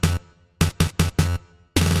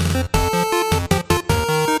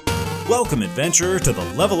Welcome, adventurer, to the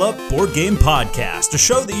Level Up Board Game Podcast, a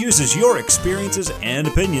show that uses your experiences and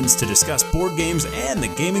opinions to discuss board games and the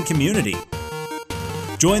gaming community.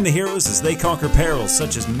 Join the heroes as they conquer perils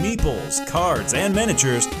such as meeples, cards, and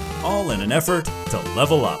miniatures, all in an effort to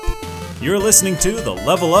level up. You're listening to the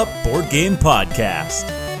Level Up Board Game Podcast.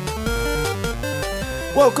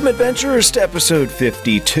 Welcome, adventurers, to episode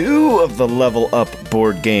 52 of the Level Up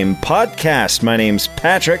Board Game Podcast. My name's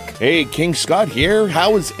Patrick. Hey, King Scott here.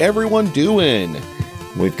 How is everyone doing?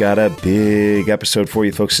 We've got a big episode for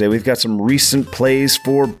you folks today. We've got some recent plays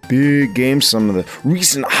for big games, some of the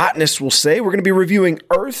recent hotness, we'll say. We're going to be reviewing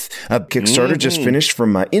Earth, a Kickstarter just finished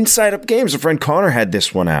from Inside Up Games. A friend Connor had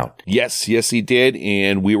this one out. Yes, he did,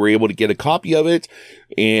 and we were able to get a copy of it,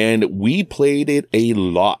 and we played it a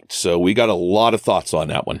lot, so we got a lot of thoughts on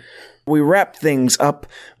that one. We wrap things up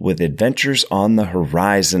with Adventures on the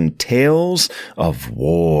Horizon, Tales of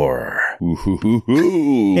War.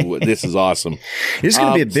 Ooh, this is awesome. This is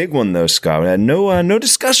going to be a big one, though, Scott. No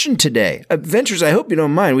discussion today. Adventures, I hope you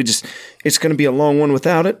don't mind. It's going to be a long one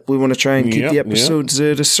without it. We want to try and keep the episodes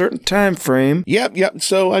at a certain time frame. Yep.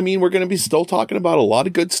 So, I mean, we're going to be still talking about a lot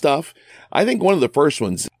of good stuff. I think one of the first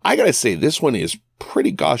ones, I got to say, this one is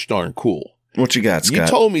pretty gosh darn cool. What you got, Scott? You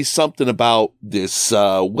told me something about this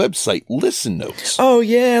website, Listen Notes. Oh,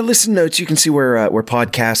 yeah, Listen Notes. You can see where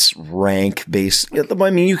podcasts rank based. I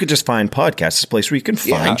mean, you could just find podcasts. It's a place where you can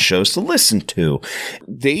find shows to listen to.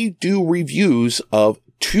 They do reviews of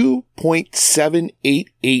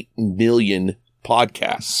 2.788 million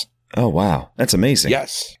podcasts. Oh, wow. That's amazing.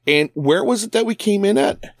 Yes. And where was it that we came in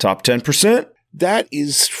at? Top 10%. That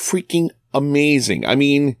is freaking amazing. I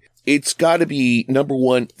mean, it's got to be, number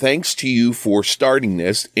one, thanks to you for starting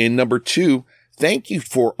this. And number two, thank you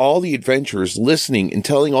for all the adventurers listening and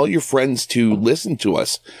telling all your friends to listen to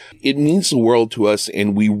us. It means the world to us.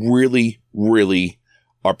 And we really, really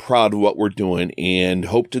are proud of what we're doing and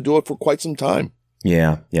hope to do it for quite some time.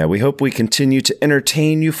 Yeah. We hope we continue to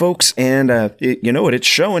entertain you folks. And you know what? It's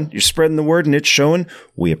showing. You're spreading the word and it's showing.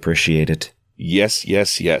 We appreciate it. Yes.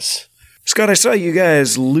 Scott, I saw you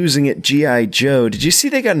guys losing at G.I. Joe. Did you see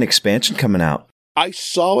they got an expansion coming out? I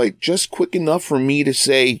saw it just quick enough for me to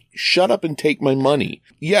say, shut up and take my money.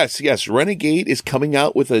 Yes. Renegade is coming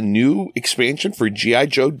out with a new expansion for G.I.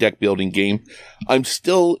 Joe deck building game. I'm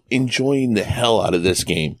still enjoying the hell out of this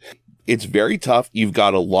game. It's very tough. You've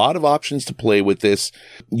got a lot of options to play with this.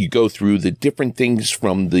 You go through the different things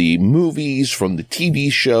from the movies, from the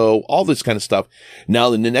TV show, all this kind of stuff.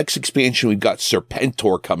 Now, in the next expansion, we've got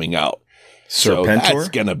Serpentor coming out. So that's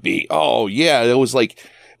going to be, it was like,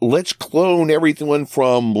 let's clone everyone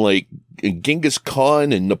from like Genghis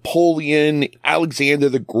Khan and Napoleon, Alexander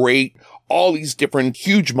the Great, all these different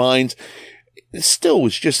huge minds. It still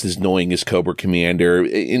was just as annoying as Cobra Commander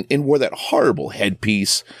and wore that horrible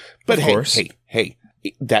headpiece. But hey,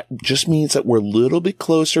 that just means that we're a little bit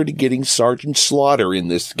closer to getting Sergeant Slaughter in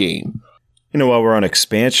this game. You know, while we're on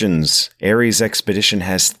expansions, Ares Expedition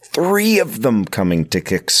has 3 of them coming to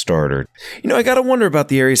Kickstarter. You know, I gotta wonder about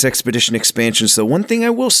the Ares Expedition expansions, though. One thing I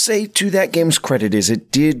will say to that game's credit is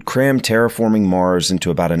it did cram terraforming Mars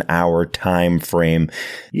into about an hour time frame.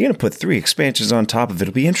 You're gonna put 3 expansions on top of it.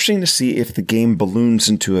 It'll be interesting to see if the game balloons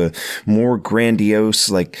into a more grandiose,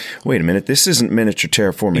 like, wait a minute, this isn't miniature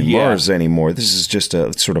terraforming Mars anymore. This is just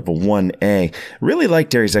a sort of a 1A. Really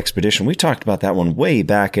liked Ares Expedition. We talked about that one way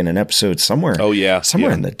back in an episode somewhere in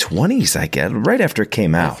the 20s, I guess, right after it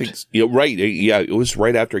came out. Right. Yeah, it was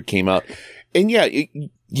right after it came out. And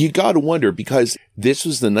you got to wonder, because this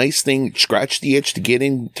was the nice thing, scratch the itch to get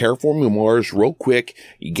in Terraforming Mars real quick.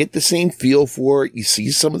 You get the same feel for it. You see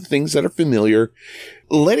some of the things that are familiar.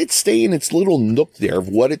 Let it stay in its little nook there of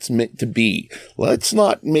what it's meant to be. Let's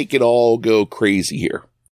not make it all go crazy here.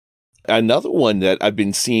 Another one that I've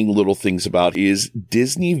been seeing little things about is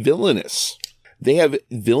Disney Villainous. They have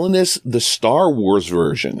Villainous, the Star Wars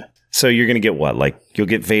version. So you're going to get what? Like, you'll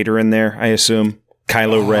get Vader in there, I assume?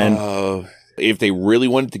 Kylo Ren? If they really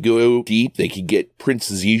wanted to go deep, they could get Prince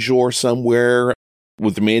Xizor somewhere.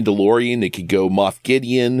 With the Mandalorian, they could go Moff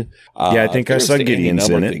Gideon. I think I saw Gideon's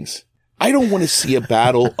in it. Things. I don't want to see a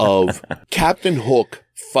battle of Captain Hook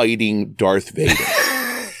fighting Darth Vader.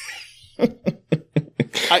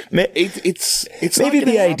 It's maybe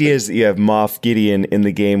the happen. idea is that you have Moff Gideon in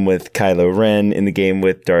the game with Kylo Ren, in the game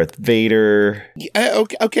with Darth Vader.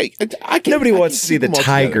 Okay. Nobody wants to see the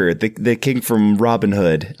tiger, the king from Robin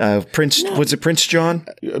Hood. Was it Prince John?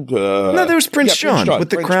 No, there was Prince John with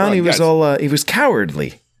the crown. He was he was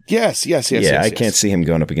cowardly. Yes. I can't see him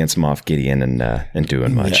going up against Moff Gideon and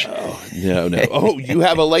doing much. No. Oh, you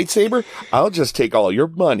have a lightsaber? I'll just take all your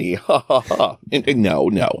money. Ha ha ha.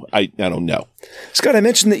 No. I don't know. Scott, I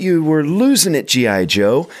mentioned that you were losing at G.I.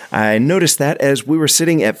 Joe. I noticed that as we were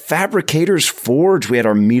sitting at Fabricators Forge. We had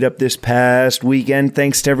our meetup this past weekend.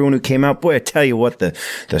 Thanks to everyone who came out. Boy, I tell you what, the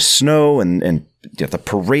snow and the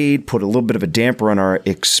parade put a little bit of a damper on our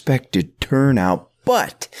expected turnout.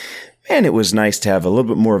 But man, it was nice to have a little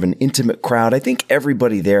bit more of an intimate crowd. I think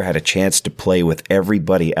everybody there had a chance to play with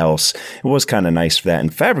everybody else. It was kind of nice for that.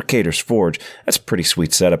 And Fabricators Forge, that's a pretty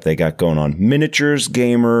sweet setup they got going on. Miniatures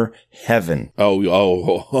Gamer Heaven.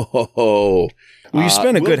 Oh. Well, you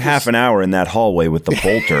spent a good half an hour in that hallway with the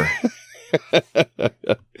bolter.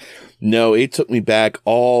 No, it took me back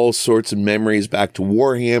all sorts of memories, back to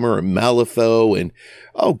Warhammer and Malifaux and,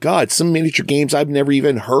 oh God, some miniature games I've never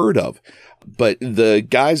even heard of. But the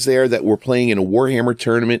guys there that were playing in a Warhammer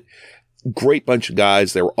tournament, great bunch of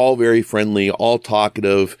guys. They were all very friendly, all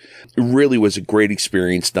talkative. It really was a great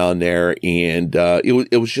experience down there. And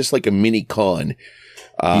it was just like a mini con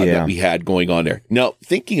that we had going on there. Now,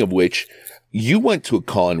 thinking of which, you went to a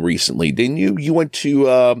con recently, didn't you? You went to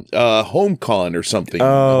HomeCon or something.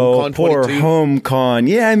 Oh, HomeCon poor 22? HomeCon.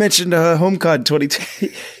 Yeah, I mentioned HomeCon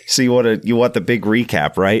 22. So you want the big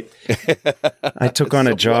recap, right? I took on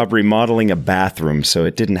a job remodeling a bathroom, so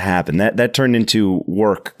it didn't happen. That turned into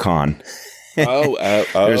WorkCon.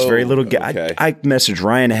 There's very little. Okay. I messaged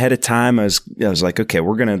Ryan ahead of time. I was like, okay,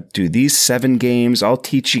 we're gonna do these 7 games. I'll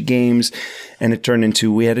teach you games, and it turned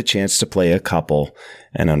into we had a chance to play a couple,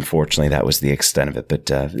 and unfortunately, that was the extent of it.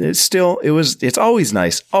 But it's always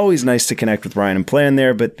nice to connect with Ryan and plan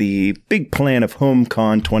there. But the big plan of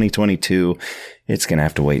HomeCon 2022, it's gonna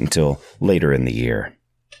have to wait until later in the year.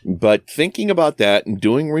 But thinking about that and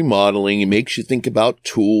doing remodeling, it makes you think about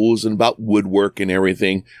tools and about woodwork and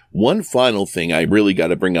everything. One final thing I really got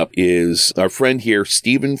to bring up is our friend here,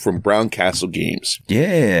 Steven from Brown Castle Games.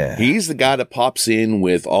 Yeah. He's the guy that pops in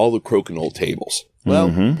with all the crokinole tables. Well,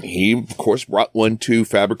 he, of course, brought one to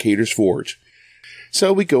Fabricators Forge.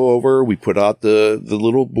 So we go over, we put out the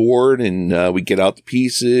little board, and we get out the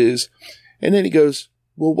pieces. And then he goes,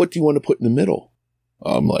 well, what do you want to put in the middle?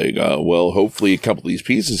 I'm like, well, hopefully a couple of these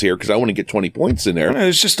pieces here because I want to get 20 points in there.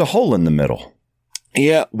 There's just a hole in the middle.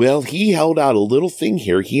 Yeah, well, he held out a little thing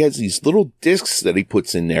here. He has these little discs that he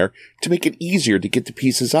puts in there to make it easier to get the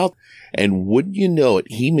pieces out. And wouldn't you know it,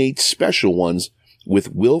 he made special ones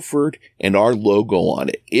with Wilford and our logo on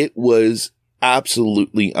it. It was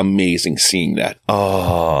absolutely amazing seeing that.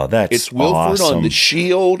 Oh, that's It's Wilford awesome. on the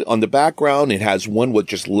shield, on the background. It has one with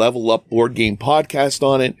just Level Up Board Game Podcast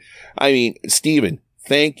on it. I mean, Steven,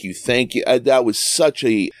 thank you. That was such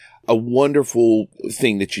a wonderful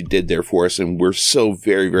thing that you did there for us, and we're so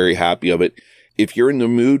very, very happy of it. If you're in the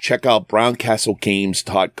mood, check out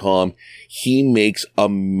browncastlegames.com. He makes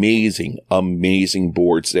amazing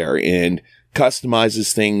boards there and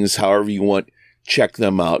customizes things however you want. Check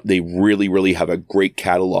them out. They really, really have a great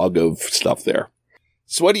catalog of stuff there.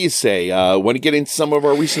 So what do you say? Want to get into some of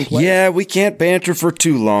our recent plays? Yeah, we can't banter for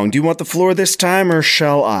too long. Do you want the floor this time, or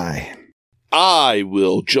shall I? I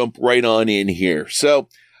will jump right on in here. So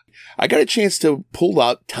I got a chance to pull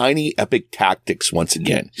out Tiny Epic Tactics once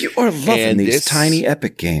again. You are loving these Tiny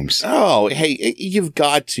Epic games. Oh, hey, you've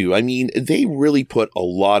got to. I mean, they really put a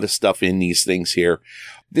lot of stuff in these things here.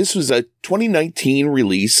 This was a 2019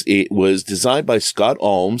 release. It was designed by Scott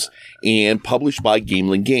Alms and published by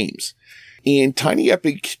Gamelin Games. In Tiny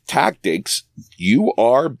Epic Tactics, you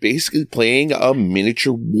are basically playing a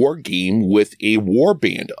miniature war game with a war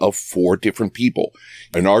band of 4 different people.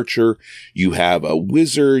 An archer, you have a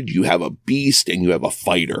wizard, you have a beast, and you have a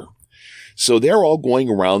fighter. So they're all going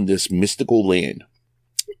around this mystical land.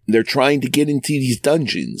 They're trying to get into these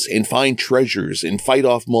dungeons and find treasures and fight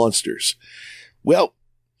off monsters. Well,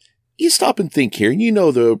 you stop and think here, and you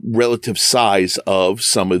know the relative size of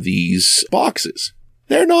some of these boxes.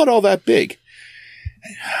 They're not all that big.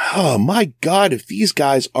 Oh my God, if these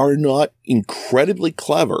guys are not incredibly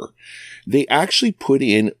clever, they actually put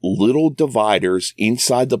in little dividers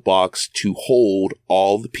inside the box to hold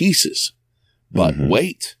all the pieces. But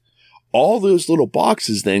wait, all those little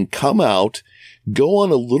boxes then come out, go on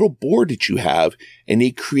a little board that you have, and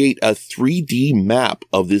they create a 3D map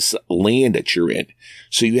of this land that you're in.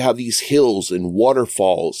 So you have these hills and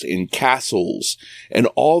waterfalls and castles and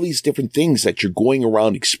all these different things that you're going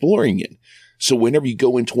around exploring in. So whenever you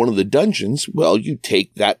go into one of the dungeons, well, you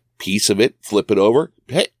take that piece of it, flip it over.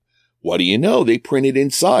 Hey, what do you know? They print it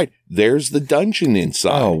inside. There's the dungeon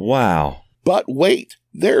inside. Oh, wow. But wait,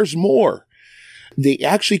 there's more. They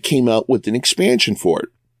actually came out with an expansion for it.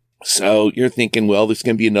 So you're thinking, well, there's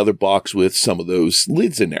going to be another box with some of those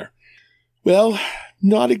lids in there. Well,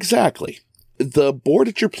 not exactly. The board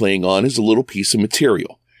that you're playing on is a little piece of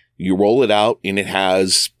material. You roll it out and it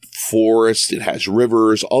has forest, it has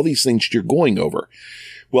rivers, all these things that you're going over.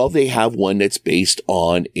 Well, they have one that's based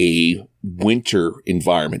on a winter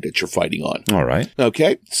environment that you're fighting on. All right.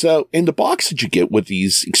 Okay. So in the box that you get with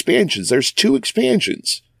these expansions, there's 2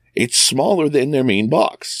 expansions. It's smaller than their main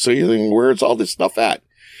box. So you're thinking, where's all this stuff at?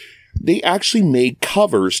 They actually made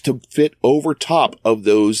covers to fit over top of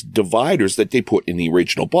those dividers that they put in the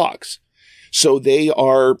original box. So they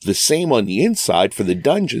are the same on the inside for the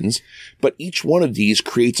dungeons, but each one of these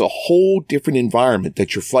creates a whole different environment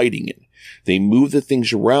that you're fighting in. They move the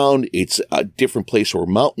things around. It's a different place where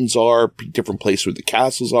mountains are, different place where the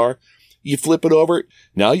castles are. You flip it over.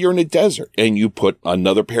 Now you're in a desert and you put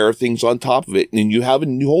another pair of things on top of it and you have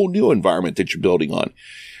a whole new environment that you're building on.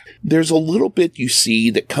 There's a little bit you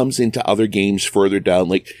see that comes into other games further down.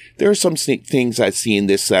 Like there are some things I see in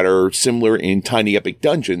this that are similar in Tiny Epic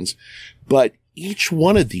Dungeons, but each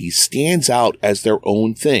one of these stands out as their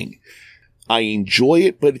own thing. I enjoy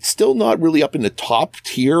it, but it's still not really up in the top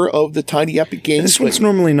tier of the Tiny Epic games. This one's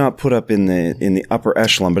normally not put up in the upper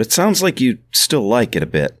echelon, but it sounds like you still like it a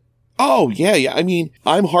bit. Oh, yeah. I mean,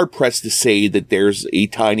 I'm hard-pressed to say that there's a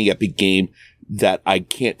Tiny Epic game that I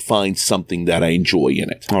can't find something that I enjoy in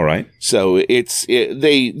it. All right. So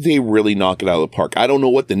they really knock it out of the park. I don't know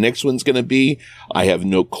what the next one's going to be. I have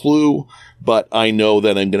no clue, but I know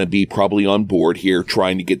that I'm going to be probably on board here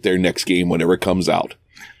trying to get their next game whenever it comes out.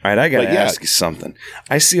 All right, I got to ask you something.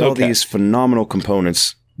 I see all these phenomenal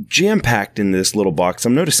components jam-packed in this little box.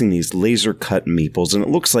 I'm noticing these laser-cut meeples, and it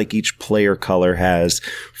looks like each player color has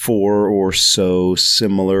 4 or so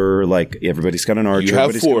similar, like everybody's got an archer. You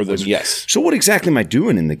have 4 of them, yes. So what exactly am I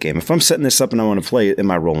doing in the game? If I'm setting this up and I want to play it, am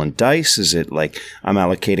I rolling dice? Is it like I'm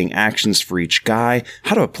allocating actions for each guy?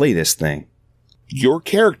 How do I play this thing? Your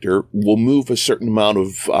character will move a certain amount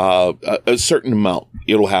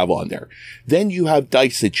it'll have on there. Then you have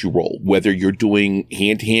dice that you roll, whether you're doing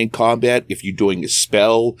hand-to-hand combat, if you're doing a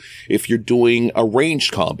spell, if you're doing a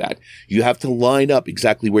ranged combat. You have to line up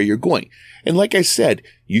exactly where you're going. And like I said,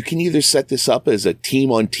 you can either set this up as a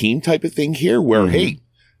team-on-team type of thing here where, hey,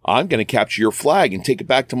 I'm going to capture your flag and take it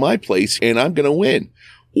back to my place and I'm going to win.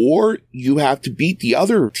 Or you have to beat the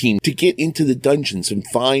other team to get into the dungeons and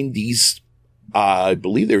find these I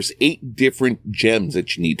believe there's 8 different gems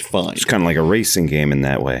that you need to find. It's kind of like a racing game in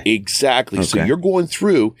that way. Exactly. Okay. So you're going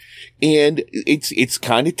through, and it's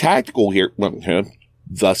kind of tactical here,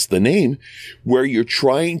 thus the name, where you're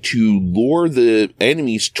trying to lure the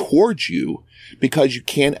enemies towards you because you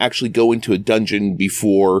can't actually go into a dungeon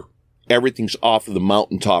before everything's off of the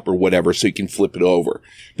mountaintop or whatever, so you can flip it over.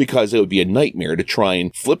 Because it would be a nightmare to try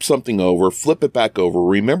and flip something over, flip it back over,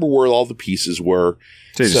 remember where all the pieces were.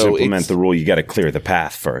 To just implement the rule, you got to clear the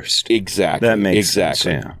path first. Exactly. That makes sense,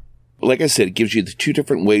 yeah. Like I said, it gives you the 2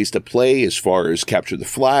 different ways to play as far as capture the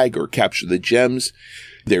flag or capture the gems.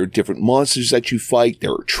 There are different monsters that you fight.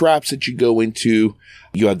 There are traps that you go into.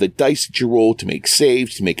 You have the dice that you roll to make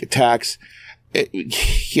saves, to make attacks.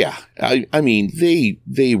 I mean,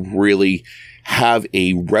 they really have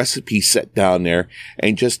a recipe set down there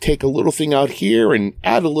and just take a little thing out here and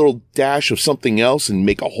add a little dash of something else and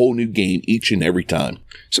make a whole new game each and every time.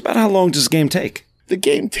 So about how long does the game take? The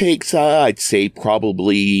game takes, I'd say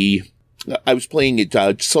probably, I was playing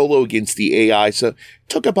it solo against the AI, so it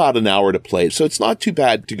took about an hour to play. So it's not too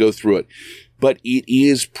bad to go through it. But it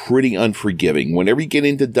is pretty unforgiving. Whenever you get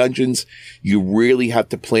into dungeons, you really have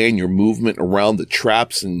to plan your movement around the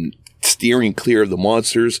traps and steering clear of the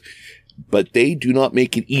monsters. But they do not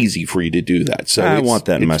make it easy for you to do that. So I want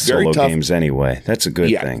that in my solo games anyway. That's a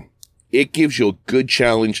good thing. It gives you a good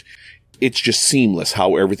challenge. It's just seamless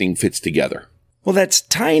how everything fits together. Well, that's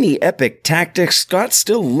Tiny Epic Tactics. Scott's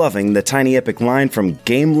still loving the Tiny Epic line from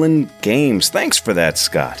Gamelin Games. Thanks for that,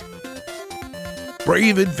 Scott.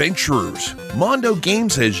 Brave adventurers, Mondo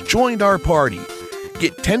Games has joined our party.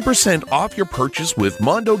 Get 10% off your purchase with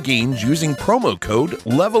Mondo Games using promo code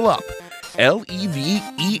LEVELUP,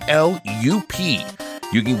 LEVELUP.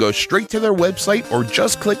 You can go straight to their website or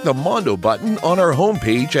just click the Mondo button on our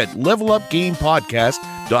homepage at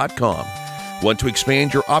levelupgamepodcast.com. Want to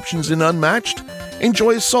expand your options in Unmatched?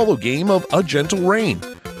 Enjoy a solo game of A Gentle Rain.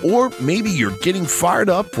 Or maybe you're getting fired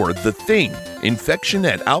up for The Thing, Infection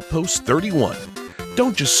at Outpost 31.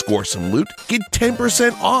 Don't just score some loot, get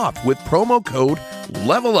 10% off with promo code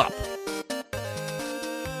LEVELUP.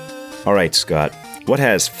 All right, Scott, what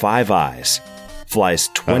has 5 eyes, flies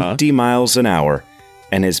 20 miles an hour,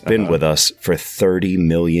 and has been with us for 30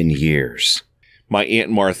 million years? My Aunt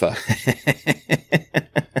Martha.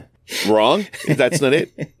 Wrong? That's not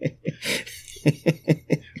it?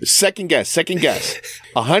 Second guess.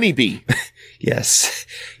 A honeybee. Yes,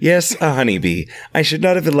 a honeybee. I should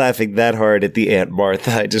not have been laughing that hard at the Aunt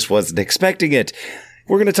Martha. I just wasn't expecting it.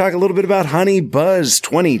 We're going to talk a little bit about Honey Buzz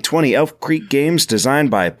 2020 Elf Creek Games,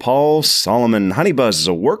 designed by Paul Solomon. Honey Buzz is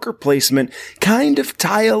a worker placement kind of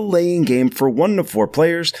tile laying game for 1 to 4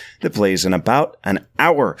 players that plays in about an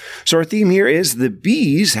hour. So our theme here is the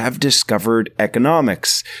bees have discovered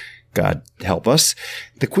economics. God help us.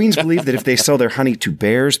 The queens believe that if they sell their honey to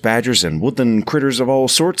bears, badgers, and woodland critters of all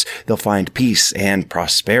sorts, they'll find peace and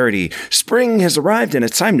prosperity. Spring has arrived, and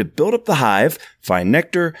it's time to build up the hive, find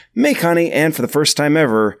nectar, make honey, and for the first time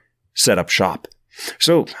ever, set up shop.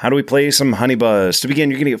 So, how do we play some Honey Buzz? To begin,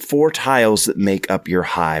 you're going to get 4 tiles that make up your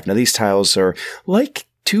hive. Now, these tiles are like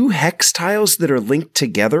 2 hex tiles that are linked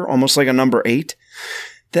together, almost like a number 8.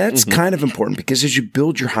 That's kind of important because as you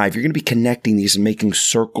build your hive, you're going to be connecting these and making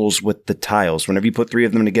circles with the tiles. Whenever you put 3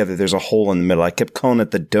 of them together, there's a hole in the middle. I kept calling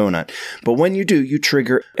it the donut. But when you do, you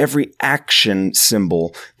trigger every action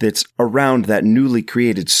symbol that's around that newly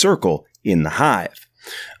created circle in the hive.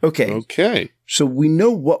 Okay. So we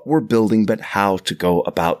know what we're building, but how to go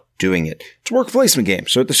about doing it. It's a work placement game.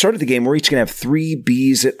 So at the start of the game, we're each going to have 3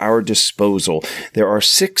 bees at our disposal. There are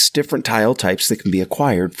 6 different tile types that can be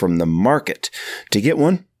acquired from the market. To get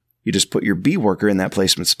one, you just put your bee worker in that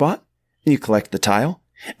placement spot, and you collect the tile,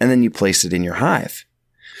 and then you place it in your hive.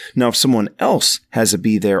 Now, if someone else has a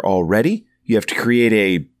bee there already, you have to create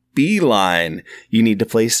a bee line. You need to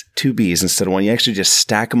place 2 bees instead of 1. You actually just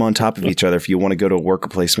stack them on top of each other if you want to go to a worker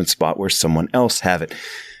placement spot where someone else have it.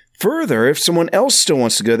 Further, if someone else still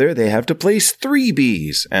wants to go there, they have to place 3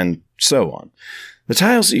 bees, and so on. The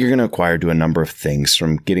tiles that you're going to acquire do a number of things,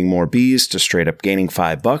 from getting more bees to straight up gaining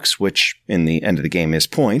 $5, which in the end of the game is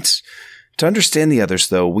points. To understand the others,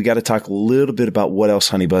 though, we got to talk a little bit about what else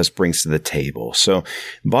Honey Buzz brings to the table. So,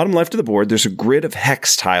 bottom left of the board, there's a grid of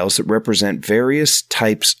hex tiles that represent various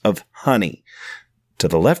types of honey. To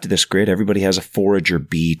the left of this grid, everybody has a forager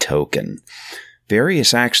bee token.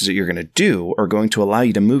 Various actions that you're going to do are going to allow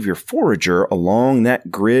you to move your forager along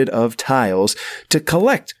that grid of tiles to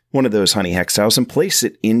collect one of those honey hex tiles and place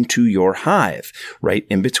it into your hive, right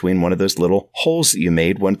in between one of those little holes that you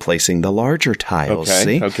made when placing the larger tiles.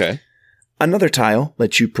 Okay. Another tile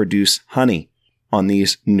lets you produce honey on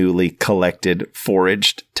these newly collected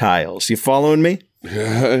foraged tiles. You following me?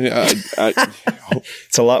 It's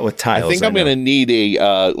a lot with tiles. I think I'm going to need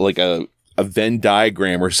a Venn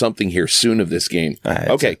diagram or something here soon of this game.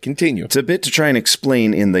 Okay, continue. It's a bit to try and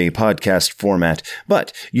explain in the podcast format,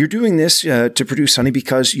 but you're doing this to produce honey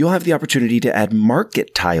because you'll have the opportunity to add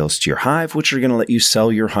market tiles to your hive, which are going to let you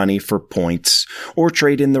sell your honey for points or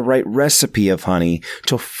trade in the right recipe of honey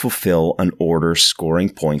to fulfill an order, scoring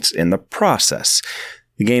points in the process.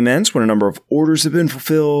 The game ends when a number of orders have been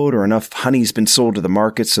fulfilled or enough honey's been sold to the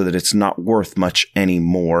market so that it's not worth much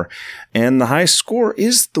anymore. And the highest score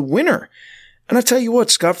is the winner. And I tell you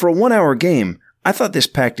what, Scott, for a 1-hour game, I thought this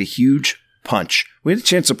packed a huge punch. We had a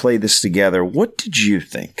chance to play this together. What did you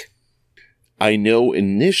think? I know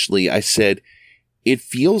initially I said, it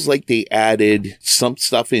feels like they added some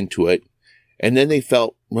stuff into it. And then they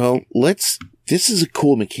felt, well, this is a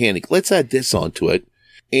cool mechanic. Let's add this onto it.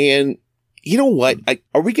 And you know what?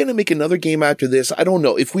 Are we going to make another game after this? I don't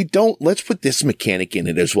know. If we don't, let's put this mechanic in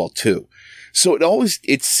it as well, too. So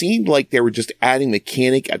it seemed like they were just adding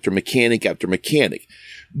mechanic after mechanic after mechanic.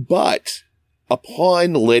 But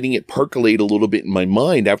upon letting it percolate a little bit in my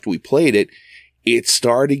mind after we played it, it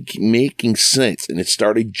started making sense and it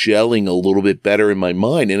started gelling a little bit better in my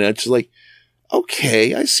mind. And it's like,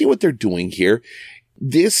 okay, I see what they're doing here.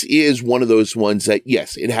 This is one of those ones that,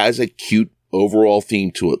 yes, it has a cute overall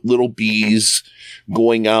theme to it. Little bees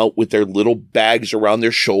going out with their little bags around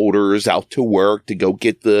their shoulders, out to work to go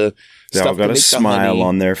get the They all got a smile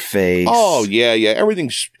on their face. Oh, yeah. Everything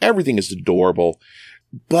is adorable.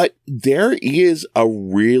 But there is a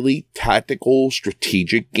really tactical,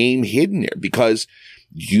 strategic game hidden there because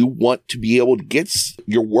you want to be able to get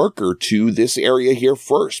your worker to this area here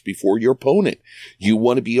first before your opponent. You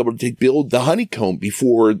want to be able to build the honeycomb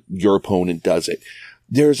before your opponent does it.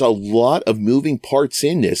 There's a lot of moving parts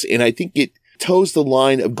in this, and I think it toes the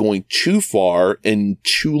line of going too far and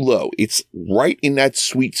too low. It's right in that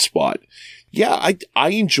sweet spot. Yeah, I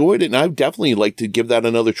enjoyed it, and I'd definitely like to give that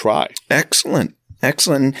another try. Excellent.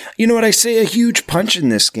 You know what I say? A huge punch in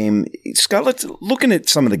this game. Scott, looking at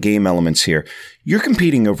some of the game elements here. You're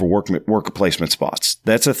competing over worker placement spots.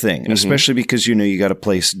 That's a thing, especially because you got to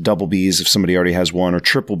place double Bs if somebody already has one, or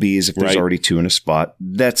triple Bs if there's already 2 in a spot.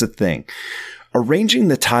 That's a thing. Arranging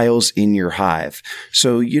the tiles in your hive.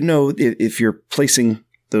 So, if you're placing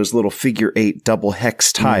those little figure 8 double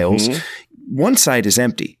hex tiles. One side is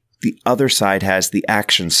empty. The other side has the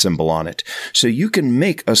action symbol on it. So you can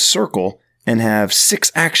make a circle and have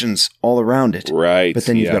 6 actions all around it. Right. But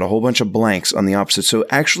then you've got a whole bunch of blanks on the opposite. So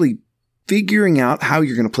actually figuring out how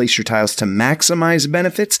you're going to place your tiles to maximize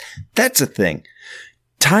benefits, that's a thing.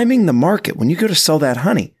 Timing the market. When you go to sell that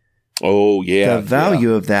honey, the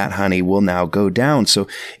value of that honey will now go down. So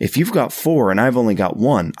if you've got 4 and I've only got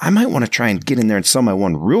 1, I might want to try and get in there and sell my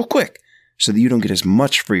 1 real quick so that you don't get as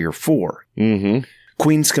much for your 4.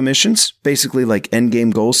 Queen's commissions, basically like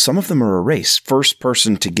endgame goals. Some of them are a race. First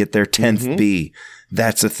person to get their 10th B.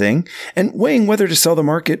 That's a thing. And weighing whether to sell the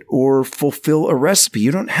market or fulfill a recipe.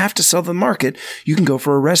 You don't have to sell the market. You can go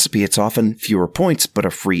for a recipe. It's often fewer points, but a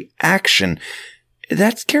free action.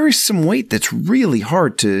 That carries some weight that's really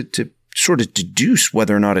hard to sort of deduce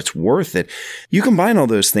whether or not it's worth it. You combine all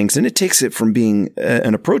those things and it takes it from being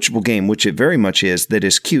an approachable game, which it very much is, that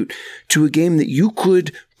is cute, to a game that you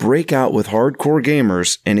could break out with hardcore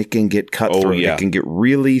gamers and it can get cutthroat. It can get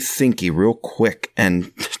really thinky real quick.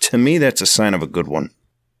 And to me, that's a sign of a good one.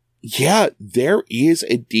 Yeah, there is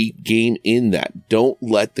a deep game in that. Don't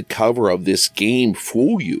let the cover of this game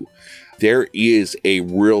fool you. There is a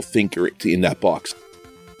real thinker in that box.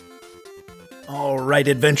 All right,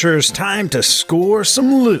 adventurers, time to score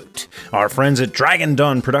some loot. Our friends at Dragon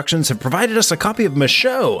Dawn Productions have provided us a copy of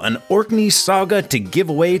Michaux, an Orkney Saga, to give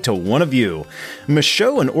away to one of you.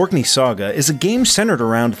 Michaux, an Orkney Saga, is a game centered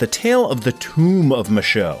around the tale of the Tomb of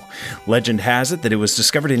Michaux. Legend has it that it was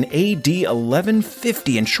discovered in AD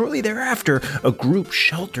 1150, and shortly thereafter, a group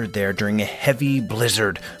sheltered there during a heavy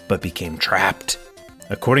blizzard, but became trapped.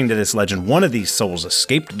 According to this legend, one of these souls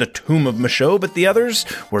escaped the Tomb of Michaux, but the others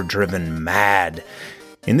were driven mad.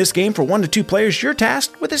 In this game, for 1 to 2 players, you're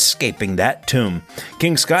tasked with escaping that tomb.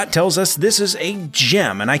 King Scott tells us this is a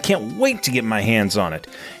gem, and I can't wait to get my hands on it.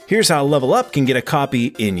 Here's how Level Up can get a copy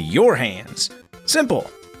in your hands.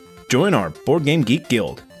 Simple. Join our Board Game Geek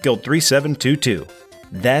Guild, Guild 3722.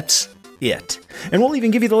 That's it. And we'll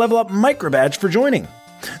even give you the Level Up micro badge for joining.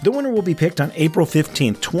 The winner will be picked on April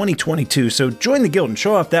 15th, 2022, so join the guild and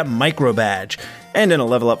show off that micro badge. And in a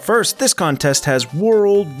Level Up First, this contest has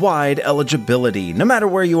worldwide eligibility. No matter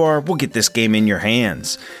where you are, we'll get this game in your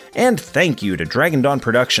hands. And thank you to Dragon Dawn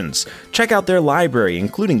Productions. Check out their library,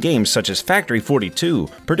 including games such as Factory 42,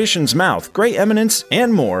 Perdition's Mouth, Grey Eminence,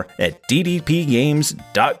 and more at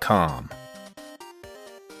ddpgames.com.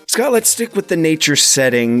 Scott, let's stick with the nature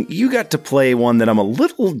setting. You got to play one that I'm a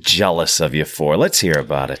little jealous of you for. Let's hear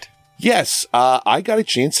about it. Yes, I got a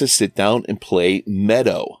chance to sit down and play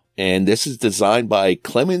Meadow. And this is designed by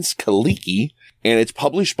Clemens Kaliki, and it's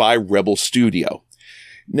published by Rebel Studio.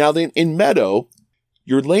 Now then, in Meadow,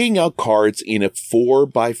 you're laying out cards in a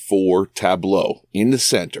 4x4 tableau in the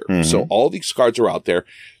center. So all these cards are out there.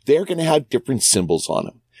 They're going to have different symbols on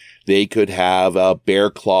them. They could have a bear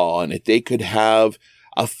claw on it. They could have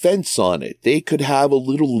a fence on it. They could have a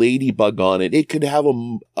little ladybug on it. It could have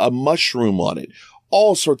a mushroom on it.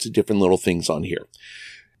 All sorts of different little things on here.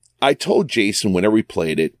 I told Jason whenever we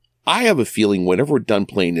played it, I have a feeling whenever we're done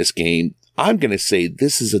playing this game, I'm going to say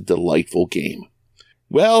this is a delightful game.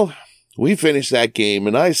 Well, we finished that game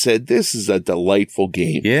and I said, this is a delightful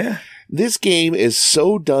game. Yeah. This game is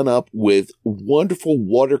so done up with wonderful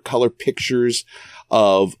watercolor pictures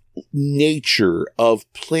of nature, of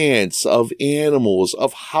plants, of animals,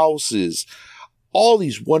 of houses, all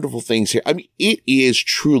these wonderful things here. I mean, it is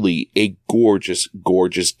truly a gorgeous,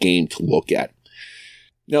 gorgeous game to look at.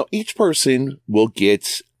 Now, each person will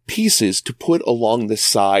get pieces to put along the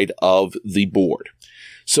side of the board.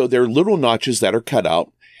 So there are little notches that are cut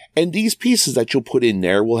out, and these pieces that you'll put in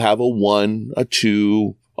there will have a 1, a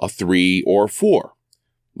 2, a 3, or a 4.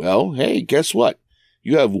 Well, hey, guess what?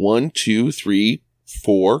 You have 1, 2, 3,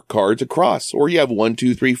 4 cards across, or you have 1,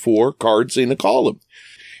 2, 3, 4 cards in a column.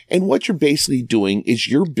 And what you're basically doing is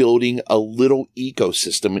you're building a little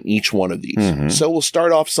ecosystem in each one of these. So we'll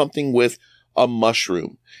start off something with a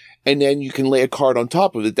mushroom, and then you can lay a card on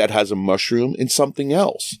top of it that has a mushroom and something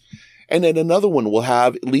else. And then another one will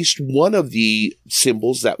have at least one of the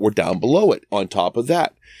symbols that were down below it on top of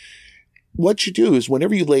that. What you do is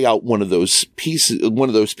whenever you lay out one of those pieces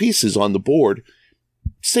on the board,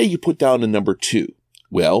 say you put down a number 2.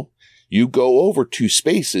 Well, you go over 2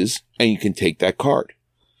 spaces and you can take that card.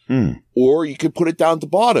 Or you can put it down at the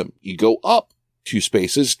bottom. You go up 2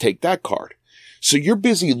 spaces, take that card. So you're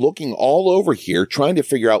busy looking all over here trying to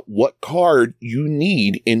figure out what card you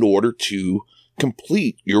need in order to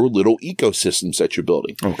complete your little ecosystems that you're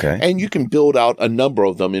building. Okay. And you can build out a number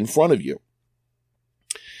of them in front of you.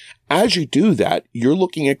 As you do that, you're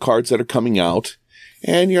looking at cards that are coming out,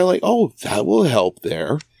 And you're like, oh, that will help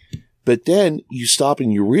there. But then you stop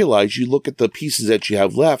and you realize, you look at the pieces that you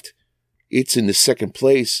have left. It's in the second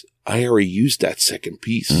place. I already used that second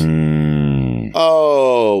piece.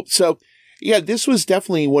 Oh, so yeah, this was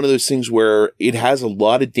definitely one of those things where it has a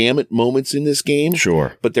lot of damn it moments in this game.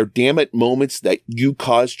 Sure. But they're damn it moments that you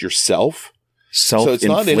caused yourself. Self-inflicted.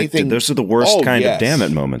 So it's not anything. Those are the worst of damn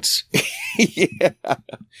it moments. Yeah.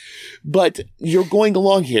 But you're going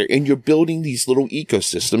along here and you're building these little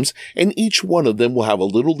ecosystems, and each one of them will have a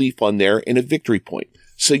little leaf on there and a victory point.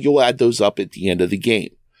 So you'll add those up at the end of the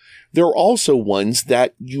game. There are also ones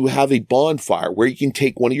that you have a bonfire where you can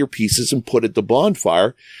take one of your pieces and put at the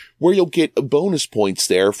bonfire, where you'll get bonus points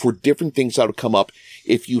there for different things that'll come up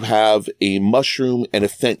if you have a mushroom and a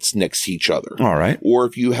fence next to each other. All right. Or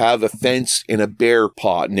if you have a fence and a bear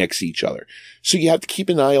paw next to each other. So you have to keep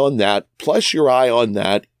an eye on that, plus your eye on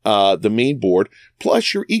that, the main board,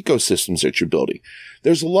 plus your ecosystems that you're building.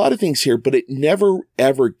 There's a lot of things here, but it never,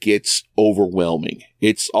 ever gets overwhelming.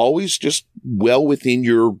 It's always just well within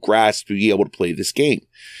your grasp to be able to play this game.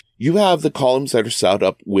 You have the columns that are set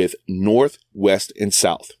up with north, west, and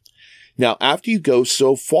south. Now, after you go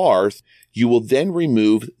so far, you will then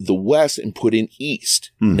remove the west and put in east.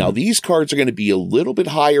 Mm-hmm. Now, these cards are going to be a little bit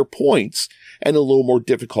higher points and a little more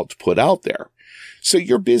difficult to put out there. So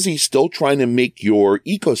you're busy still trying to make your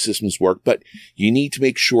ecosystems work, but you need to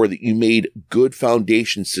make sure that you made good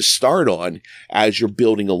foundations to start on as you're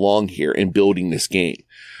building along here and building this game.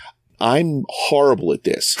 I'm horrible at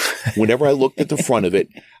this. Whenever I look at the front of it,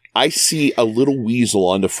 I see a little weasel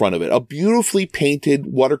on the front of it, a beautifully painted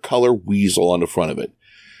watercolor weasel on the front of it.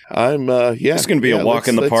 It's going to be a walk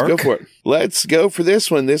in the park. Let's go for it. Let's go for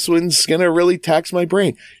this one. This one's going to really tax my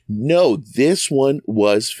brain. No, this one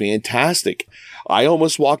was fantastic. I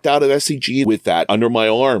almost walked out of SCG with that under my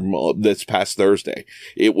arm this past Thursday.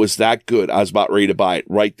 It was that good. I was about ready to buy it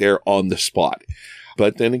right there on the spot.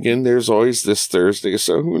 But then again, there's always this Thursday,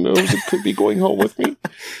 so who knows? It could be going home with me.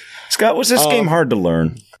 Scott, was this game hard to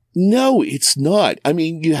learn? No, it's not. I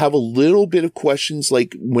mean, you have a little bit of questions,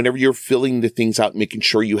 like whenever you're filling the things out, making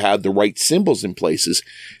sure you have the right symbols in places.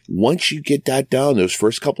 Once you get that down, those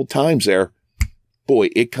first couple times there, boy,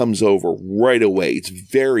 it comes over right away. It's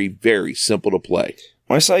very, very simple to play.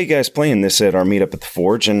 I saw you guys playing this at our meetup at the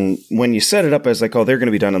Forge, and when you set it up, I was like, oh, they're going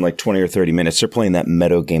to be done in like 20 or 30 minutes. They're playing that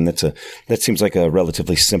Meadow game. That seems like a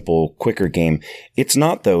relatively simple, quicker game. It's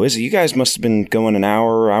not, though, is it? You guys must have been going an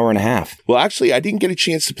hour and a half. Well, actually, I didn't get a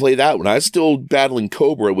chance to play that one. I was still battling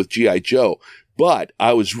Cobra with G.I. Joe, but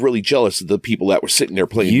I was really jealous of the people that were sitting there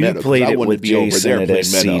playing Meadow. You played it with Jason at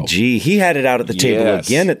SCG. He had it out at the table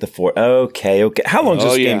again at the Forge. Okay. How long does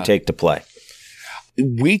this game take to play?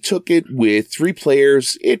 We took it with 3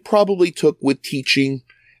 players. It probably took, with teaching,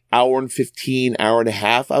 hour and 15, hour and a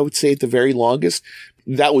half, I would say at the very longest.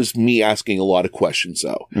 That was me asking a lot of questions,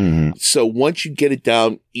 though. Mm-hmm. So once you get it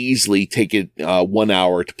down easily, take it 1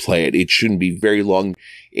 hour to play it. It shouldn't be very long.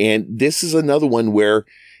 And this is another one where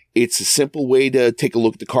it's a simple way to take a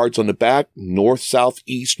look at the cards on the back, north, south,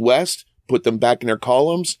 east, west, put them back in their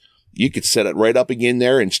columns. You could set it right up again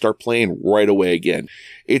there and start playing right away again.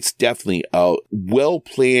 It's definitely a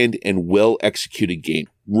well-planned and well-executed game.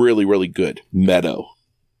 Really, really good. Meadow.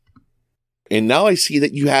 And now I see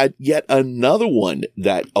that you had yet another one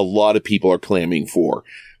that a lot of people are clamoring for.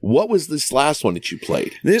 What was this last one that you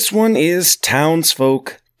played? This one is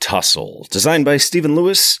Townsfolk Tussle, designed by Stephen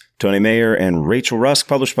Lewis, Tony Mayer, and Rachel Rusk,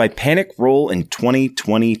 published by Panic Roll in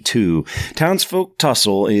 2022. Townsfolk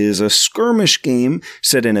Tussle is a skirmish game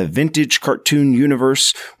set in a vintage cartoon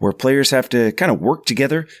universe where players have to kind of work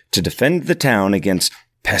together to defend the town against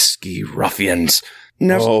pesky ruffians.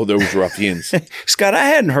 Now, those ruffians. Scott, I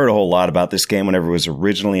hadn't heard a whole lot about this game whenever it was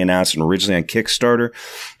originally announced and originally on Kickstarter.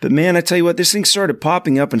 But man, I tell you what, this thing started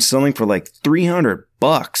popping up and selling for like $300.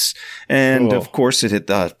 And of course, it hit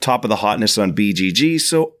the top of the hotness on BGG.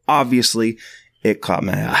 So obviously, it caught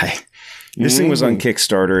my eye. This thing was on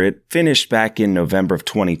Kickstarter. It finished back in November of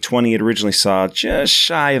 2020. It originally saw just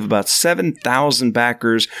shy of about 7,000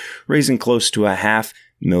 backers, raising close to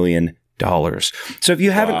 $500,000. So if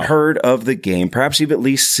you haven't heard of the game, perhaps you've at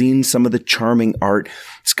least seen some of the charming art.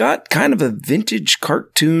 It's got kind of a vintage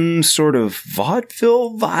cartoon sort of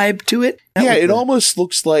vaudeville vibe to it. Yeah, it almost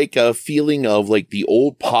looks like a feeling of like the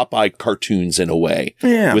old Popeye cartoons in a way.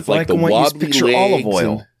 Yeah, with like the wobbly picture legs olive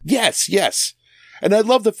oil. Yes. And I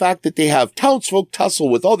love the fact that they have Townsfolk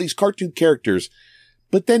Tussle with all these cartoon characters,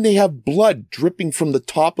 but then they have blood dripping from the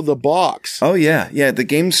top of the box. Oh, yeah. Yeah, it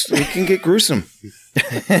can get gruesome.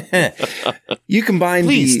 You combine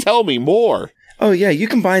Please tell me more. Oh, yeah. You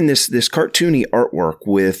combine this cartoony artwork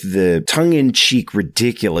with the tongue-in-cheek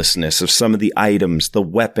ridiculousness of some of the items, the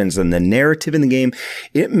weapons, and the narrative in the game.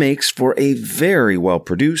 It makes for a very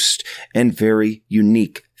well-produced and very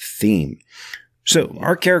unique theme. So,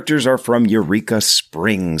 our characters are from Eureka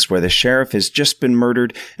Springs, where the sheriff has just been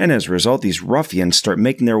murdered, and as a result, these ruffians start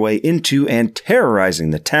making their way into and terrorizing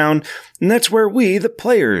the town, and that's where we, the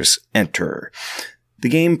players, enter. The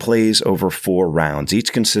game plays over 4 rounds,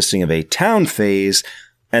 each consisting of a town phase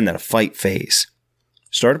and then a fight phase.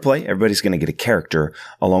 Start of play, everybody's going to get a character,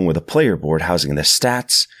 along with a player board housing the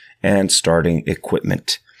stats and starting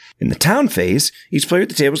equipment. In the town phase, each player at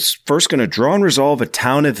the table is first going to draw and resolve a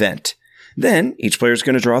town event. Then, each player is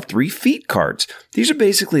going to draw 3 feat cards. These are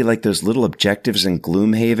basically like those little objectives in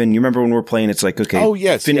Gloomhaven. You remember when we were playing, it's like,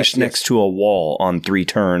 okay, finish next to a wall on 3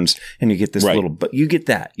 turns, and you get this little, but you get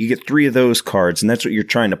that. You get 3 of those cards, and that's what you're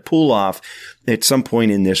trying to pull off at some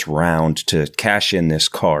point in this round to cash in this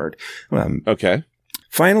card. Okay.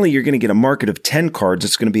 Finally, you're going to get a market of 10 cards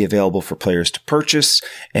that's going to be available for players to purchase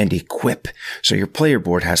and equip. So your player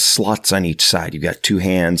board has slots on each side. You've got 2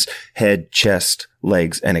 hands, head, chest,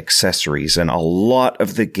 legs, and accessories. And a lot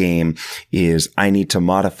of the game is I need to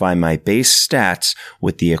modify my base stats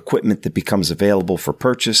with the equipment that becomes available for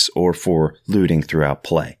purchase or for looting throughout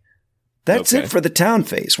play. That's it for the town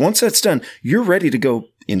phase. Once that's done, you're ready to go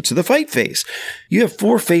into the fight phase. You have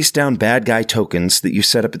 4 face-down bad guy tokens that you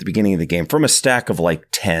set up at the beginning of the game from a stack of like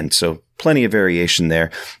 10, so plenty of variation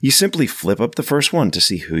there. You simply flip up the first one to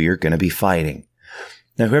see who you're going to be fighting.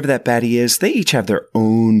 Now, whoever that baddie is, they each have their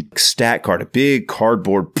own stat card, a big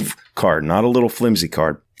cardboard card, not a little flimsy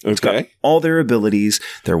card. It's got all their abilities,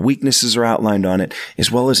 their weaknesses are outlined on it,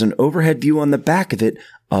 as well as an overhead view on the back of it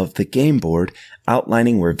of the game board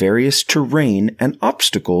outlining where various terrain and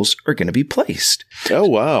obstacles are going to be placed. Oh,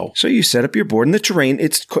 wow. So you set up your board, and the terrain,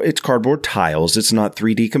 it's cardboard tiles. It's not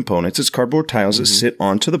 3D components. It's cardboard tiles that sit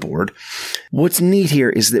onto the board. What's neat here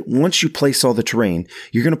is that once you place all the terrain,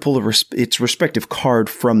 you're going to pull its respective card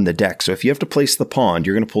from the deck. So if you have to place the pond,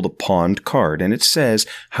 you're going to pull the pond card, and it says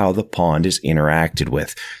how the pond is interacted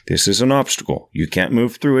with. This is an obstacle. You can't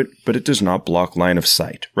move through it, but it does not block line of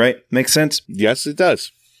sight, right? Makes sense? Yes, it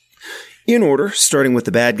does. In order, starting with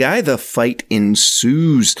the bad guy, the fight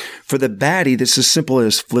ensues. For the baddie, this is as simple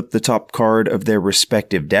as flip the top card of their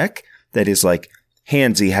respective deck. That is like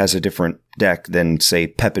Hansy has a different deck than, say,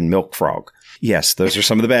 Pep and Milk Frog. Yes, those are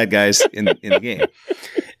some of the bad guys in the game.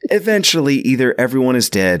 Eventually, either everyone is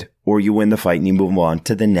dead or you win the fight and you move on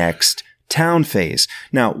to the next town phase.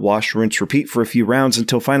 Now, wash, rinse, repeat for a few rounds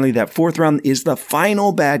until finally that 4th round is the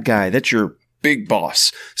final bad guy. That's your big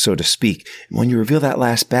boss, so to speak. And when you reveal that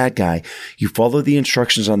last bad guy, you follow the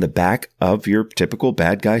instructions on the back of your typical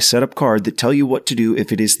bad guy setup card that tell you what to do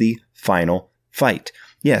if it is the final fight.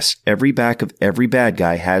 Yes, every back of every bad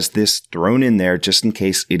guy has this thrown in there just in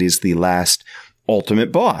case it is the last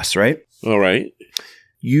ultimate boss, right? All right.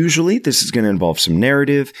 Usually, this is going to involve some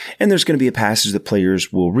narrative, and there's going to be a passage that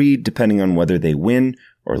players will read depending on whether they win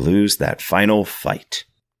or lose that final fight.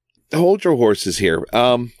 Hold your horses here.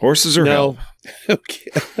 Horses are hell.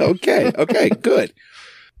 Okay, good.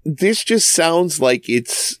 This just sounds like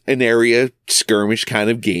it's an area skirmish kind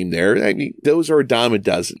of game there. I mean, those are a dime a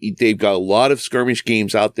dozen. They've got a lot of skirmish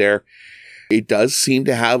games out there. It does seem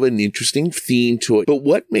to have an interesting theme to it. But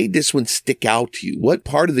what made this one stick out to you? What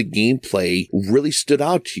part of the gameplay really stood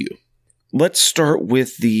out to you? Let's start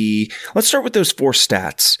with those 4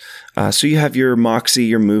 stats. So you have your moxie,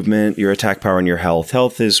 your movement, your attack power, and your health.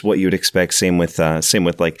 Health is what you would expect. Same with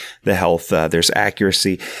like the health. There's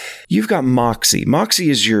accuracy. You've got moxie. Moxie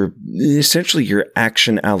is essentially your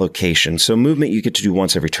action allocation. So movement you get to do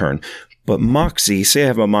once every turn. But moxie, say I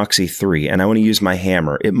have a moxie 3 and I want to use my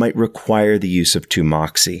hammer. It might require the use of 2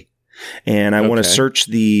 moxie. And I want to search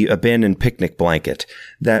the abandoned picnic blanket.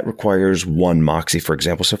 That requires 1 moxie, for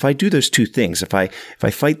example. So if I do those 2 things, if I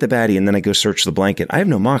fight the baddie and then I go search the blanket, I have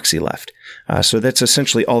no moxie left. So that's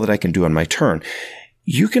essentially all that I can do on my turn.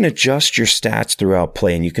 You can adjust your stats throughout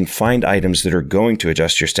play, and you can find items that are going to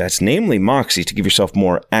adjust your stats, namely Moxie, to give yourself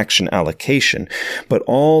more action allocation. But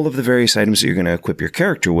all of the various items that you're going to equip your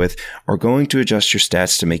character with are going to adjust your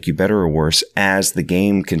stats to make you better or worse as the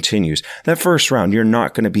game continues. That first round, you're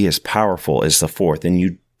not going to be as powerful as the 4th, and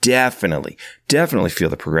you definitely feel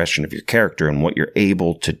the progression of your character and what you're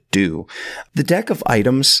able to do. The deck of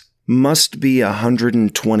items must be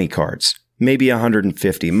 120 cards. Maybe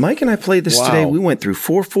 150. Mike and I played this today. We went through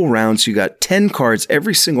 4 full rounds. You got 10 cards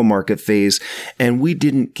every single market phase, and we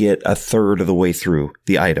didn't get a third of the way through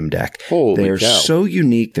the item deck. Holy They're cow. so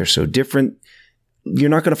unique. They're so different. you're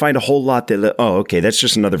not going to find a whole lot that, oh, okay, that's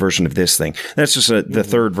just another version of this thing. That's just the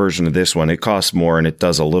third version of this one. It costs more and it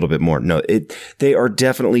does a little bit more. No, they are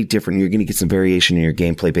definitely different. You're going to get some variation in your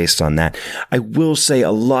gameplay based on that. I will say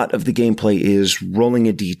a lot of the gameplay is rolling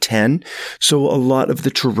a d10. So a lot of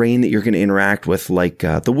the terrain that you're going to interact with, like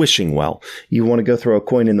the wishing well, you want to go throw a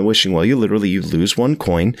coin in the wishing well. You lose one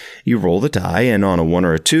coin, you roll the die, and on a 1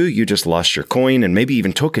 or a 2, you just lost your coin and maybe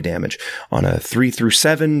even took a damage. On a 3 through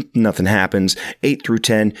 7, nothing happens. 8 through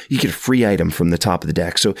 10, you get a free item from the top of the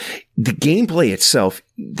deck. So the gameplay itself,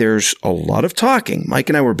 there's a lot of talking. Mike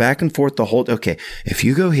and I were back and forth the whole, okay, if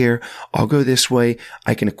you go here, I'll go this way.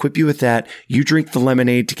 I can equip you with that. You drink the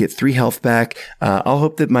lemonade to get 3 health back. I'll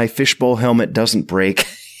hope that my fishbowl helmet doesn't break.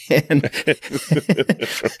 And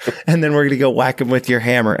then we're going to go whack him with your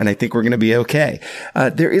hammer, and I think we're going to be okay.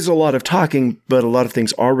 There is a lot of talking, but a lot of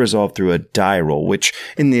things are resolved through a die roll, which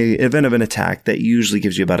in the event of an attack, that usually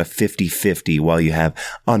gives you about a 50-50 while you have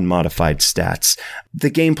unmodified stats.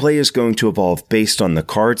 The gameplay is going to evolve based on the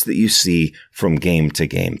cards that you see from game to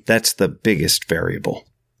game. That's the biggest variable.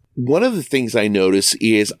 One of the things I notice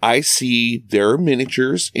is I see there are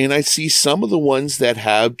miniatures, and I see some of the ones that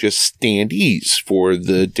have just standees for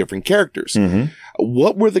the different characters. Mm-hmm.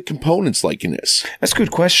 What were the components like in this? That's a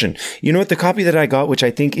good question. You know what? The copy that I got, which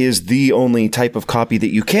I think is the only type of copy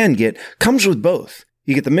that you can get, comes with both.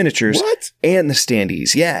 You get the miniatures and the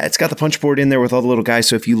standees. Yeah, it's got the punch board in there with all the little guys.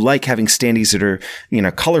 So if you like having standees that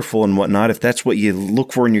are, colorful and whatnot, if that's what you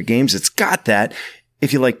look for in your games, it's got that.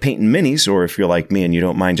 If you like painting minis, or if you're like me and you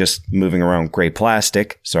don't mind just moving around gray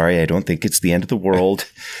plastic, sorry, I don't think it's the end of the world,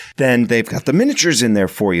 then they've got the miniatures in there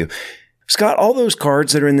for you. Scott, all those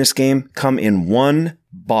cards that are in this game come in one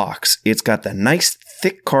box. It's got the nice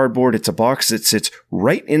thick cardboard. It's a box that sits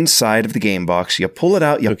right inside of the game box. You pull it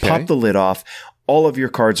out, you pop the lid off. All of your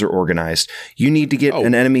cards are organized. You need to get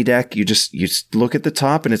an enemy deck. You look at the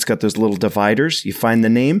top and it's got those little dividers. You find the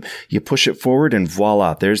name, you push it forward, and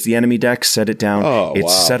voila, there's the enemy deck. Set it down.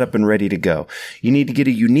 It's set up and ready to go. You need to get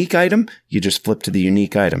a unique item. You just flip to the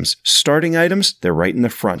unique items. Starting items, they're right in the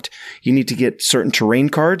front. You need to get certain terrain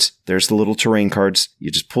cards. There's the little terrain cards.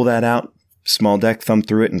 You just pull that out, small deck, thumb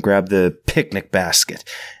through it, and grab the picnic basket.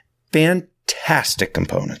 Fantastic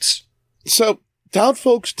components. So,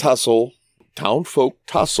 Townsfolk Tussle.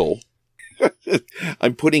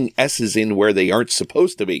 I'm putting S's in where they aren't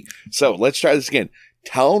supposed to be. So let's try this again.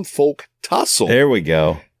 Townsfolk Tussle. There we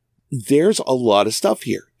go. There's a lot of stuff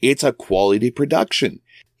here. It's a quality production.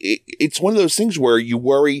 It's one of those things where you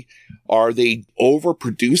worry, are they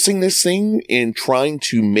overproducing this thing and trying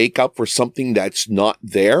to make up for something that's not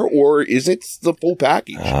there? Or is it the full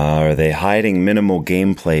package? Are they hiding minimal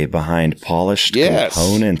gameplay behind polished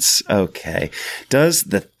components? Okay. Does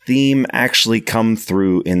the theme actually come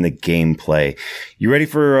through in the gameplay? You ready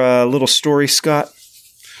for a little story, Scott?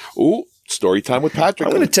 Ooh, story time with Patrick.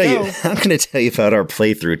 I'm going to tell you about our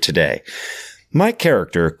playthrough today. My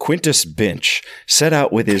character, Quintus Binch, set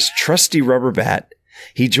out with his trusty rubber bat.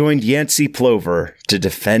 He joined Yancey Plover to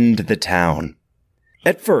defend the town.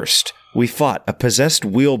 At first, we fought a possessed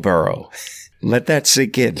wheelbarrow. Let that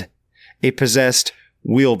sink in. A possessed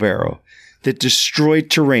wheelbarrow that destroyed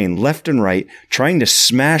terrain left and right, trying to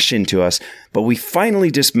smash into us, but we finally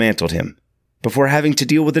dismantled him before having to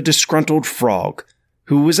deal with a disgruntled frog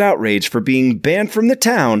who was outraged for being banned from the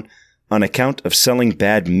town on account of selling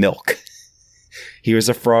bad milk. He was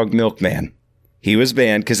a frog milkman. He was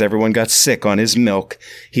banned because everyone got sick on his milk.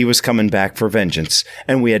 He was coming back for vengeance,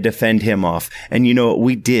 and we had to fend him off. And you know what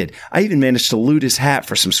we did? I even managed to loot his hat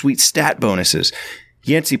for some sweet stat bonuses.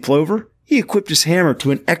 Yancey Plover, he equipped his hammer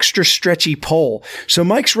to an extra stretchy pole. So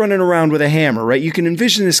Mike's running around with a hammer, right? You can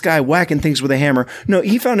envision this guy whacking things with a hammer. No,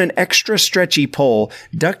 he found an extra stretchy pole,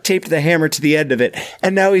 duct taped the hammer to the end of it,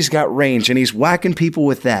 and now he's got range, and he's whacking people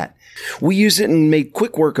with that. We used it and made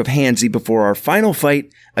quick work of Hansy before our final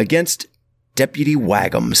fight against Deputy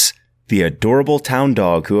Wagums, the adorable town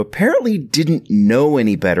dog who apparently didn't know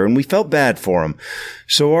any better, and we felt bad for him.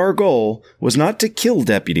 So our goal was not to kill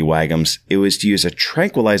Deputy Wagums. It was to use a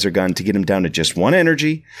tranquilizer gun to get him down to just 1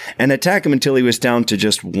 energy and attack him until he was down to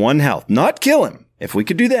just 1 health. Not kill him. If we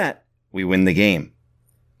could do that, we win the game.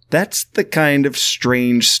 That's the kind of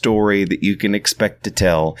strange story that you can expect to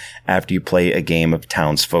tell after you play a game of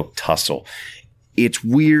Townsfolk Tussle. It's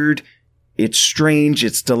weird, it's strange,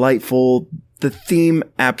 it's delightful. The theme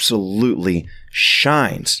absolutely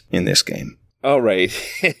shines in this game. All right.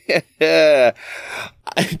 I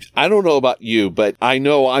don't know about you, but I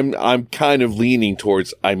know I'm kind of leaning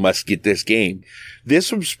towards I must get this game.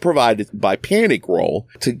 This was provided by Panic Roll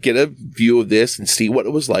to get a view of this and see what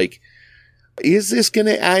it was like. Is this going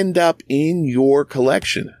to end up in your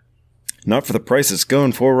collection? Not for the price it's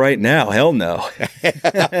going for right now. Hell no.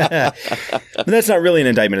 But that's not really an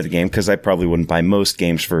indictment of the game, because I probably wouldn't buy most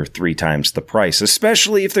games for 3 times the price,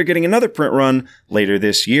 especially if they're getting another print run later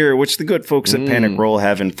this year, which the good folks at Panic Roll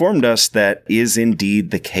have informed us that is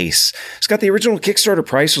indeed the case. Scott, the original Kickstarter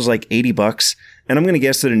price was like $80, and I'm going to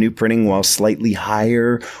guess that a new printing, while slightly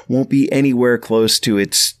higher, won't be anywhere close to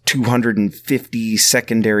its $250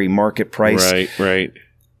 secondary market price. Right.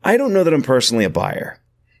 I don't know that I'm personally a buyer.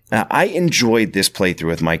 Now, I enjoyed this playthrough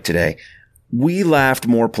with Mike today. We laughed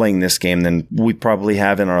more playing this game than we probably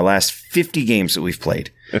have in our last 50 games that we've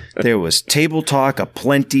played. There was table talk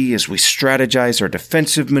aplenty as we strategized our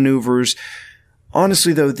defensive maneuvers.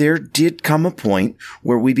 Honestly, though, there did come a point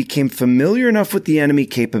where we became familiar enough with the enemy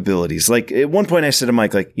capabilities. Like, at one point I said to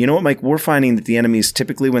Mike, you know what, Mike, we're finding that the enemies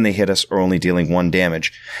typically when they hit us are only dealing 1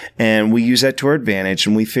 damage. And we use that to our advantage,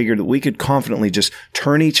 and we figured that we could confidently just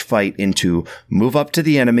turn each fight into move up to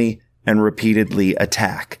the enemy and repeatedly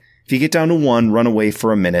attack. If you get down to 1, run away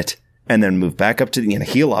for a minute, and then move back up to the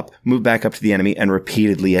heal up, move back up to the enemy, and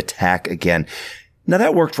repeatedly attack again. Now,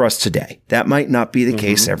 that worked for us today. That might not be the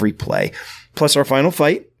case every play. Plus, our final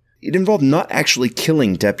fight, it involved not actually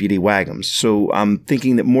killing Deputy Wagums, so I'm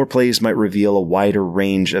thinking that more plays might reveal a wider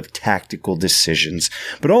range of tactical decisions.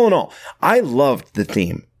 But all in all, I loved the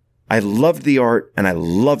theme. I loved the art, and I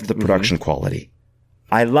loved the production quality.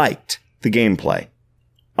 I liked the gameplay.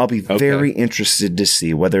 I'll be very interested to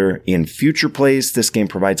see whether in future plays this game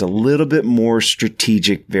provides a little bit more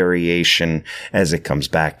strategic variation as it comes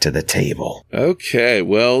back to the table. Okay,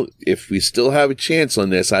 well, if we still have a chance on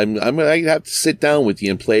this, I'm going to have to sit down with you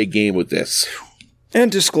and play a game with this. And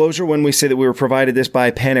disclosure, when we say that we were provided this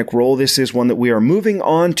by Panic Roll, this is one that we are moving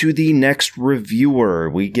on to the next reviewer.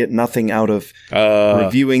 We get nothing out of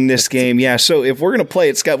reviewing this game. Yeah, so if we're going to play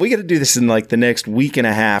it, Scott, we got to do this in like the next week and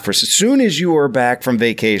a half, or so. As soon as you are back from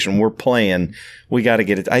vacation, we're playing. We got to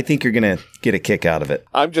get it. I think you're going to get a kick out of it.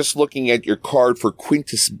 I'm just looking at your card for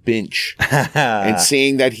Quintus Binch and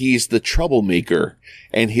seeing that he's the troublemaker,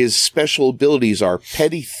 and his special abilities are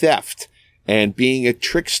petty theft and being a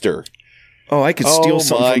trickster. Oh, I could steal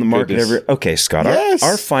something from the market. Okay, Scott, yes.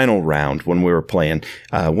 our final round when we were playing,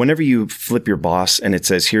 whenever you flip your boss and it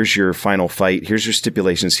says, here's your final fight, here's your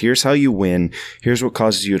stipulations, here's how you win, here's what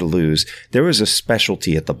causes you to lose, there was a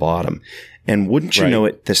specialty at the bottom. And wouldn't you know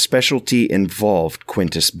it, the specialty involved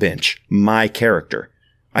Quintus Binch, my character.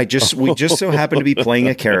 We just so happened to be playing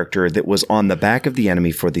a character that was on the back of the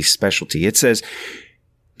enemy for the specialty. It says,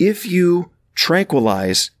 if you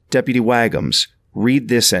tranquilize Deputy Wagums, read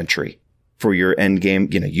this entry. For your end game,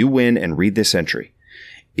 you win and read this entry.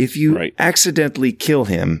 If you accidentally kill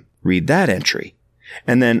him, read that entry.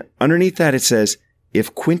 And then underneath that it says,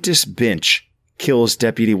 if Quintus Binch kills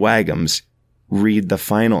Deputy Wagums, read the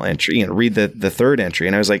final entry, read the third entry.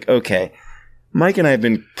 And I was like, okay, Mike and I have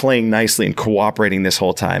been playing nicely and cooperating this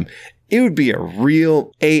whole time. It would be a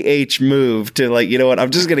real AH move to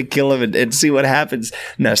I'm just going to kill him and see what happens.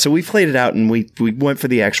 No, so we played it out and we went for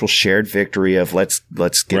the actual shared victory of let's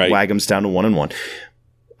get Wagums down to 1-1.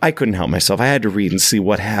 I couldn't help myself. I had to read and see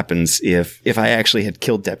what happens if I actually had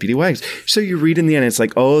killed Deputy Wagums. So you read in the end, it's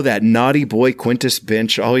like, oh, that naughty boy Quintus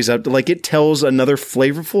Binch, always up to it tells another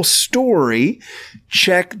flavorful story.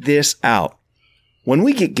 Check this out. When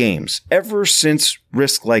we get games, ever since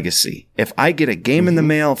Risk Legacy, if I get a game in the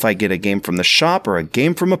mail, if I get a game from the shop or a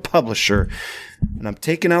game from a publisher, and I'm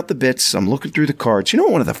taking out the bits, I'm looking through the cards, you know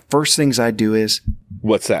what one of the first things I do is?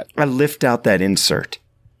 What's that? I lift out that insert,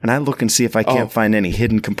 and I look and see if I can't find any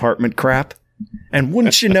hidden compartment crap. And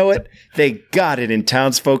wouldn't you know it, they got it in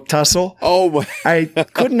Townsfolk Tussle. Oh, my. I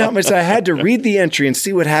couldn't help myself. I had to read the entry and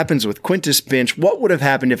see what happens with Quintus Binch. What would have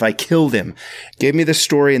happened if I killed him? Gave me the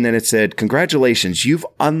story, and then it said, congratulations, you've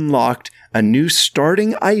unlocked a new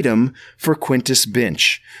starting item for Quintus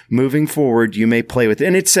Binch. Moving forward, you may play with it.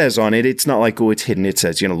 And it says on it, it's not like, it's hidden. It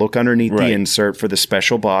says, look underneath the insert for the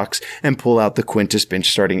special box and pull out the Quintus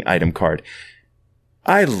Binch starting item card.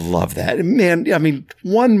 I love that. Man, I mean,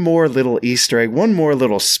 one more little Easter egg, one more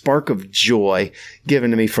little spark of joy given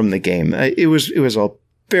to me from the game. It was a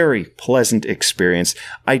very pleasant experience.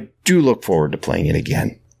 I do look forward to playing it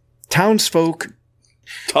again. Townsfolk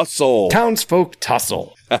Tussle. Townsfolk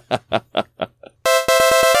Tussle.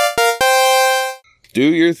 Do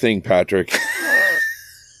your thing, Patrick.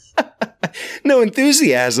 No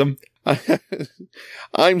enthusiasm.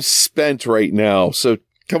 I'm spent right now, so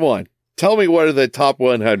come on. Tell me what are the top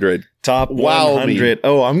 100. Top 100.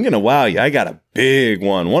 Oh, I'm going to wow you. I got a big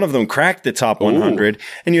one. One of them cracked the top 100. Ooh.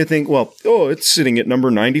 And you think, it's sitting at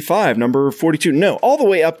number 95, number 42. No, all the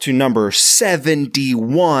way up to number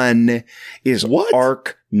 71 is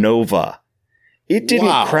Ark Nova. It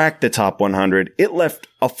didn't crack the top 100. It left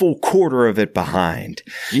a full quarter of it behind.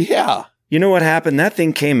 Yeah. You know what happened? That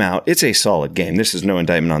thing came out. It's a solid game. This is no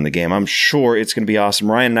indictment on the game. I'm sure it's going to be awesome.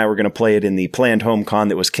 Ryan and I were going to play it in the planned home con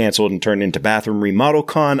that was canceled and turned into bathroom remodel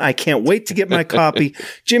con. I can't wait to get my copy.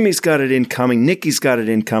 Jimmy's got it incoming. Nikki's got it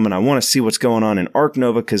incoming. I want to see what's going on in Ark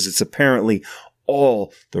Nova because it's apparently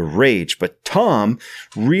all the rage. But Tom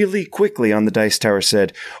really quickly on the Dice Tower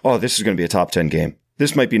said, oh, this is going to be a top 10 game.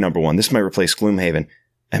 This might be number one. This might replace Gloomhaven.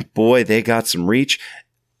 And boy, they got some reach.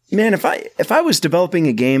 Man, if I was developing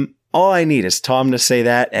a game, all I need is Tom to say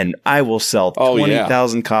that, and I will sell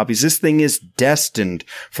 20,000 copies. This thing is destined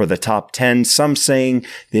for the top 10. Some saying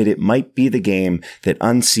that it might be the game that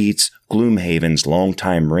unseats Gloomhaven's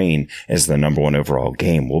longtime reign as the number one overall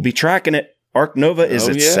game. We'll be tracking it. Ark Nova is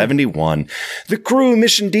at 71. The Crew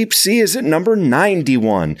Mission Deep Sea is at number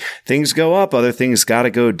 91. Things go up, other things got to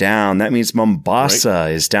go down. That means Mombasa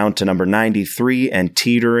is down to number 93 and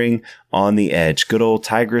teetering on the edge. Good old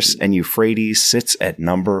Tigris and Euphrates sits at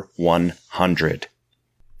number 100.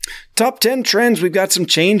 Top 10 trends, we've got some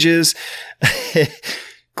changes.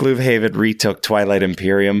 Gloomhaven retook Twilight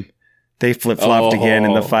Imperium. They flip-flopped again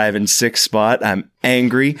in the 5 and 6 spot. I'm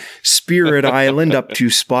angry. Spirit Island up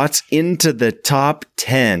 2 spots into the top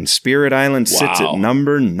 10. Spirit Island sits at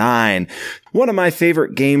number 9. One of my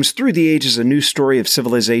favorite games, Through the Ages, A New Story of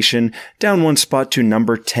Civilization, down 1 spot to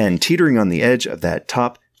number 10, teetering on the edge of that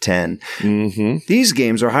top 10. These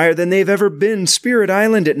games are higher than they've ever been. Spirit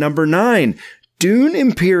Island at number 9. Dune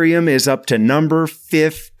Imperium is up to number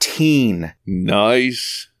 15.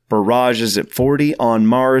 Nice. Barrage is at 40, On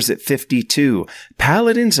Mars at 52.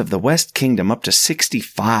 Paladins of the West Kingdom up to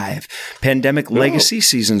 65. Pandemic Legacy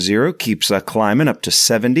Season 0 keeps climbing up to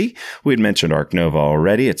 70. We'd mentioned Ark Nova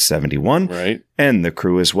already at 71. Right. And The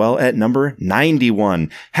Crew as well at number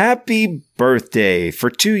 91. Happy birthday. For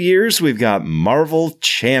 2 years, we've got Marvel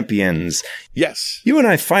Champions. Yes. You and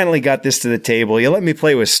I finally got this to the table. You let me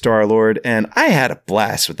play with Star-Lord, and I had a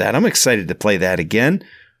blast with that. I'm excited to play that again.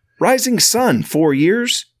 Rising Sun, 4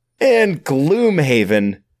 years. And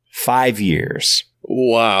Gloomhaven, 5 years.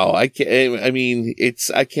 Wow. I can't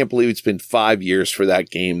believe it's been 5 years for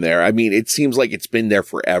that game there. I mean, it seems like it's been there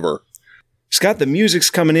forever. Scott, the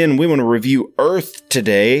music's coming in. We want to review Earth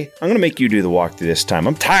today. I'm going to make you do the walkthrough this time.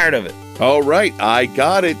 I'm tired of it. All right, I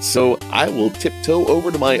got it. So I will tiptoe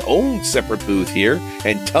over to my own separate booth here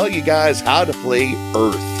and tell you guys how to play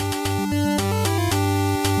Earth.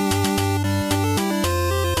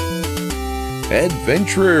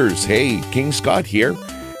 Adventurers, hey, King Scott here,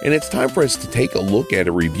 and it's time for us to take a look at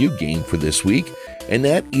a review game for this week, and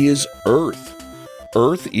that is Earth.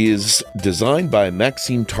 Earth is designed by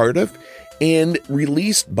Maxime Tardif and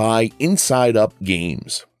released by Inside Up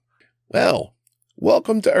Games. Well,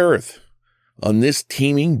 welcome to Earth. On this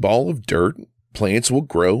teeming ball of dirt, plants will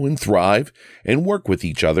grow and thrive and work with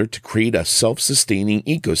each other to create a self-sustaining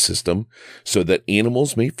ecosystem so that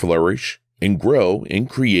animals may flourish and grow and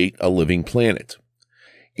create a living planet.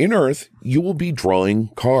 In Earth, you will be drawing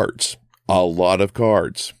cards, a lot of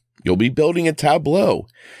cards. You'll be building a tableau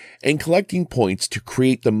and collecting points to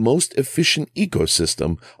create the most efficient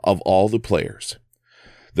ecosystem of all the players.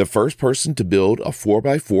 The first person to build a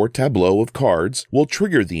 4x4 tableau of cards will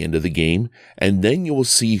trigger the end of the game, and then you will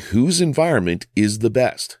see whose environment is the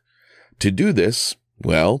best. To do this,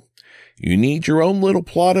 well, you need your own little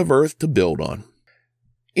plot of Earth to build on.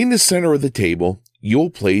 In the center of the table, you'll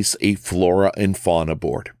place a flora and fauna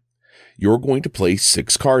board. You're going to place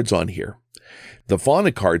 6 cards on here. The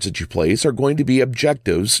fauna cards that you place are going to be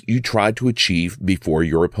objectives you try to achieve before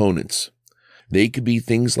your opponents. They could be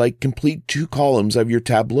things like complete 2 columns of your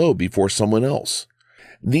tableau before someone else.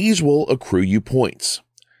 These will accrue you points.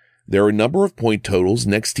 There are a number of point totals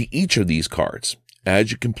next to each of these cards.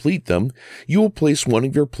 As you complete them, you will place one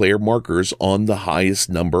of your player markers on the highest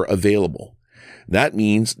number available. That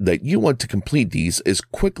means that you want to complete these as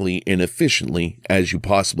quickly and efficiently as you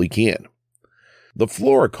possibly can. The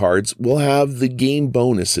flora cards will have the game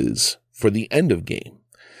bonuses for the end of game,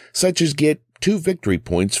 such as get 2 victory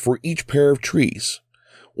points for each pair of trees,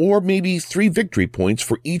 or maybe 3 victory points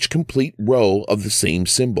for each complete row of the same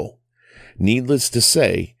symbol. Needless to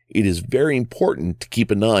say, it is very important to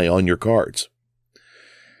keep an eye on your cards.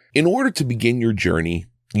 In order to begin your journey,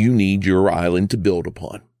 you need your island to build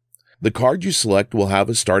upon. The card you select will have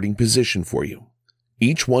a starting position for you.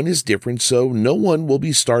 Each one is different, so no one will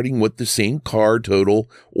be starting with the same card total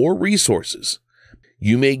or resources.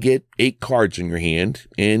 You may get 8 cards in your hand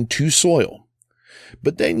and 2 soil,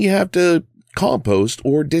 but then you have to compost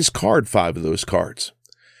or discard 5 of those cards.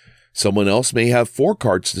 Someone else may have 4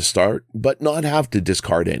 cards to start, but not have to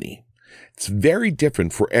discard any. It's very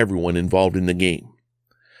different for everyone involved in the game.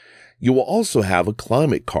 You will also have a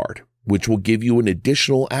climate card, which will give you an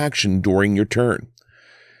additional action during your turn.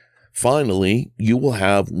 Finally, you will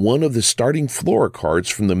have one of the starting flora cards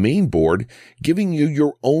from the main board giving you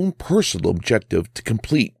your own personal objective to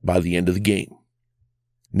complete by the end of the game.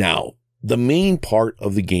 Now, the main part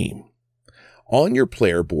of the game. On your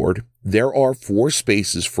player board, there are 4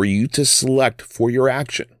 spaces for you to select for your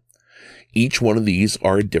action. Each one of these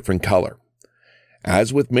are a different color.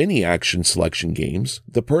 As with many action selection games,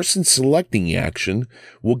 the person selecting the action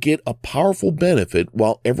will get a powerful benefit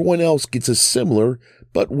while everyone else gets a similar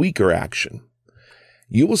but weaker action.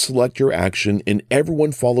 You will select your action and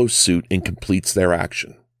everyone follows suit and completes their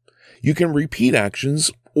action. You can repeat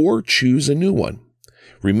actions or choose a new one.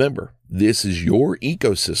 Remember, this is your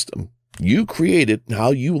ecosystem. You create it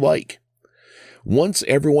how you like. Once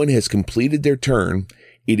everyone has completed their turn,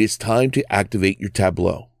 it is time to activate your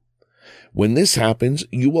tableau. When this happens,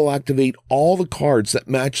 you will activate all the cards that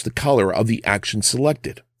match the color of the action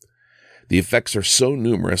selected. The effects are so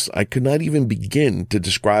numerous, I could not even begin to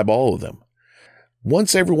describe all of them.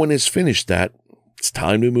 Once everyone has finished that, it's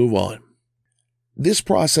time to move on. This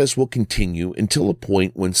process will continue until a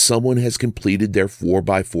point when someone has completed their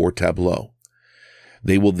 4x4 tableau.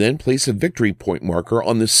 They will then place a victory point marker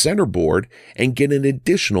on the center board and get an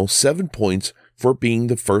additional 7 points for being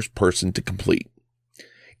the first person to complete.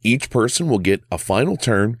 Each person will get a final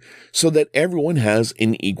turn so that everyone has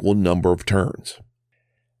an equal number of turns.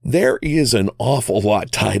 There is an awful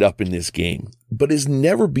lot tied up in this game, but is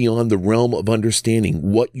never beyond the realm of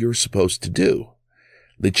understanding what you're supposed to do.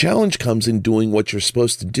 The challenge comes in doing what you're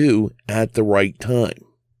supposed to do at the right time.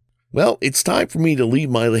 Well, it's time for me to leave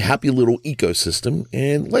my happy little ecosystem,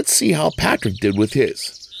 and let's see how Patrick did with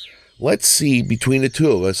his. Let's see, between the two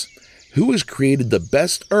of us, who has created the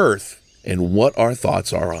best Earth and what our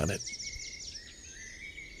thoughts are on it.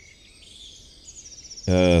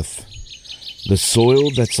 Earth. The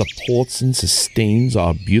soil that supports and sustains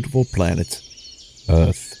our beautiful planet,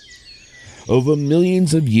 Earth. Over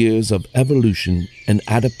millions of years of evolution and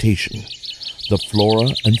adaptation, the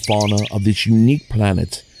flora and fauna of this unique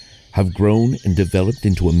planet have grown and developed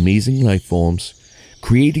into amazing life forms,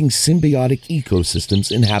 creating symbiotic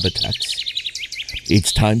ecosystems and habitats.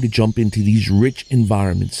 It's time to jump into these rich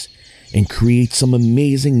environments and create some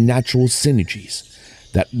amazing natural synergies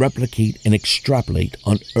that replicate and extrapolate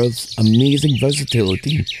on Earth's amazing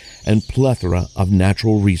versatility and plethora of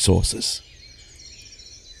natural resources.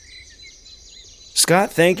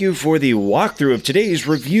 Scott, thank you for the walkthrough of today's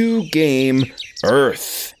review game,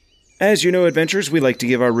 Earth. As you know, adventurers, we like to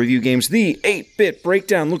give our review games the 8-bit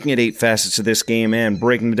breakdown, looking at 8 facets of this game and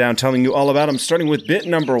breaking them down, telling you all about them, starting with bit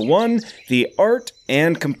number 1, the art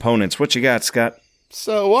and components. What you got, Scott?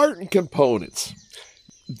 So, art and components.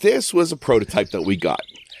 This was a prototype that we got.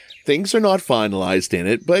 Things are not finalized in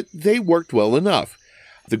it, but they worked well enough.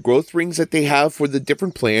 The growth rings that they have for the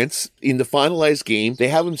different plants in the finalized game, they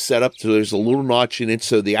have them set up so there's a little notch in it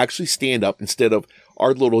so they actually stand up instead of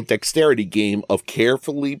our little dexterity game of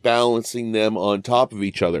carefully balancing them on top of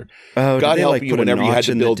each other. Oh, God help like you whenever you had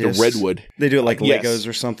to build the redwood. They do it like Yes. Legos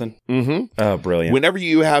or something? Mm-hmm. Oh, brilliant. Whenever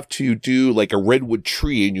you have to do like a redwood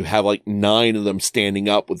tree and you have like 9 of them standing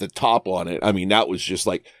up with the top on it, I mean, that was just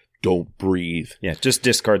like, don't breathe. Yeah, just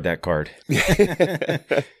discard that card.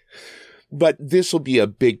 But this will be a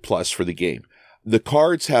big plus for the game. The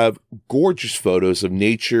cards have gorgeous photos of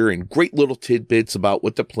nature and great little tidbits about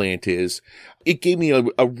what the plant is. It gave me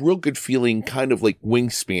a real good feeling, kind of like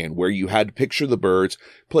Wingspan, where you had to picture the birds,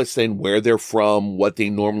 plus then where they're from, what they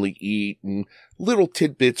normally eat, and little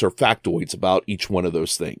tidbits or factoids about each one of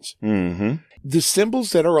those things. Mm-hmm. The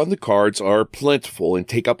symbols that are on the cards are plentiful and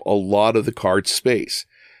take up a lot of the card space.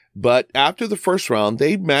 But after the first round,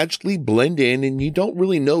 they magically blend in and you don't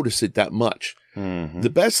really notice it that much. Mm-hmm. The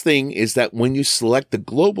best thing is that when you select the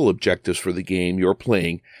global objectives for the game you're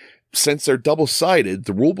playing, since they're double-sided,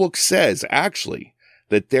 the rulebook says, actually,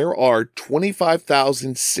 that there are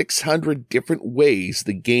 25,600 different ways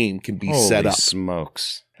the game can be set up. Holy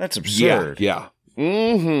smokes. That's absurd. Yeah.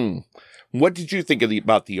 Mm-hmm. What did you think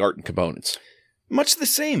about the art and components? Much the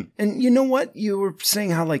same. And you know what? You were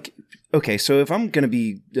saying how, like, okay, so if I'm going to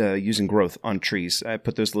be using growth on trees, I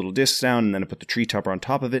put those little discs down and then I put the tree topper on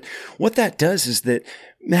top of it. What that does is that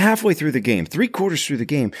halfway through the game, 3/4 through the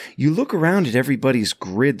game, you look around at everybody's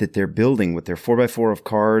grid that they're building with their 4x4 of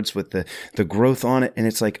cards with the growth on it. And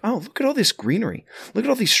it's like, oh, look at all this greenery. Look at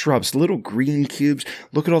all these shrubs, little green cubes.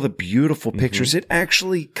 Look at all the beautiful pictures. It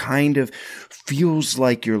actually kind of feels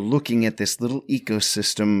like you're looking at this little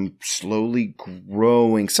ecosystem slowly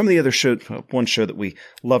growing. Some of the other shows, one show that we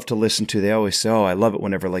love to listen listen to, they always say, oh, I love it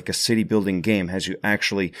whenever like a city building game has you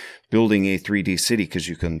actually building a 3D city because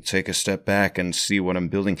you can take a step back and see what I'm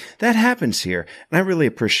building. That happens here, and I really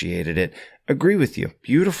appreciated it. Agree with you.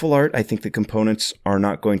 Beautiful art. I think the components are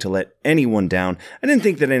not going to let anyone down. I didn't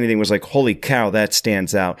think that anything was like, holy cow, that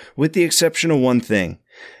stands out, with the exception of one thing.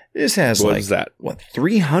 This has What is that?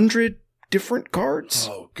 300 different cards?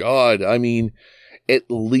 Oh, God. I mean, at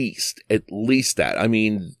least that. I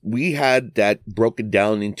mean, we had that broken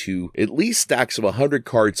down into at least stacks of 100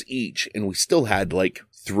 cards each, and we still had like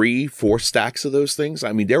 3-4 stacks of those things.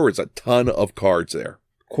 I mean, there was a ton of cards there.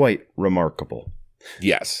 Quite remarkable.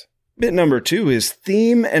 Yes. Bit number 2 is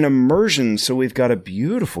theme and immersion. So we've got a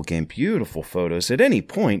beautiful game, beautiful photos. At any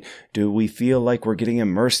point, do we feel like we're getting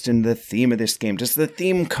immersed in the theme of this game? Does the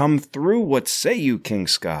theme come through? What say you, King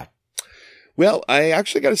Scott? Well, I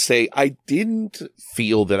actually got to say, I didn't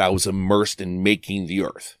feel that I was immersed in making the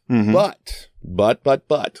Earth. Mm-hmm. But,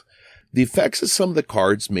 the effects of some of the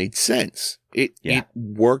cards made sense. It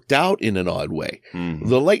worked out in an odd way. Mm-hmm.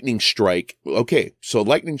 The lightning strike, okay, so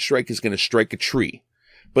lightning strike is going to strike a tree,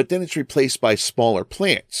 but then it's replaced by smaller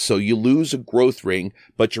plants. So you lose a growth ring,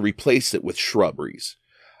 but you replace it with shrubberies.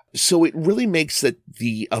 So it really makes that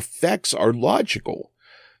the effects are logical.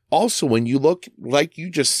 Also, when you look, like you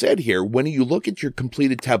just said here, when you look at your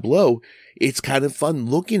completed tableau, it's kind of fun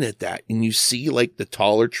looking at that. And you see like the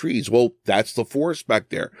taller trees. Well, that's the forest back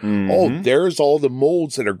there. Mm-hmm. Oh, there's all the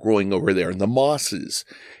molds that are growing over there and the mosses.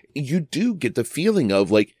 You do get the feeling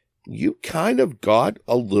of like, you kind of got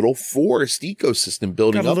a little forest ecosystem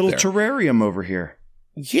building up there. Got a little terrarium over here.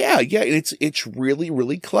 Yeah. It's really,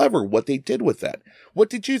 really clever what they did with that. What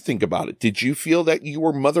did you think about it? Did you feel that you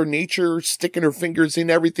were Mother Nature sticking her fingers in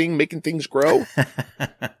everything, making things grow?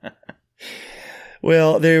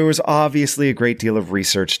 Well, there was obviously a great deal of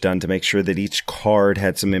research done to make sure that each card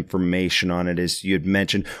had some information on it, as you had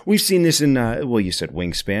mentioned. We've seen this in, you said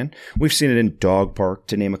Wingspan. We've seen it in Dog Park,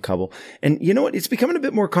 to name a couple. And you know what? It's becoming a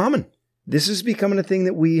bit more common. This is becoming a thing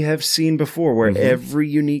that we have seen before, where every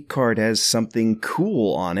unique card has something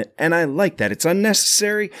cool on it. And I like that. It's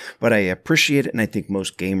unnecessary, but I appreciate it, and I think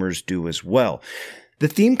most gamers do as well. The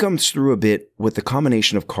theme comes through a bit with the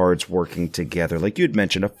combination of cards working together. Like you had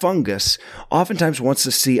mentioned, a fungus oftentimes wants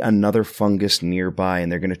to see another fungus nearby,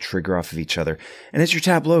 and they're going to trigger off of each other. And as your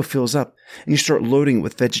tableau fills up and you start loading it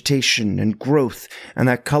with vegetation and growth, and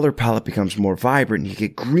that color palette becomes more vibrant, and you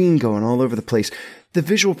get green going all over the place, the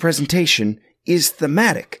visual presentation is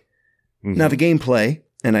thematic. Mm-hmm. Now, the gameplay,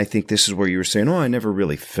 and I think this is where you were saying, I never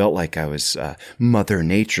really felt like I was Mother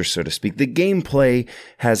Nature, so to speak. The gameplay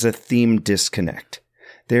has a theme disconnect.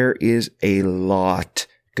 There is a lot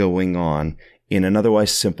going on in an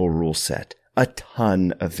otherwise simple rule set, a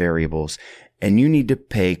ton of variables, and you need to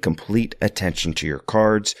pay complete attention to your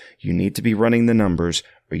cards. You need to be running the numbers,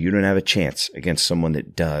 or you don't have a chance against someone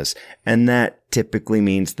that does. And that typically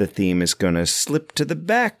means the theme is going to slip to the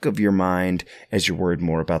back of your mind as you're worried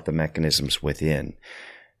more about the mechanisms within.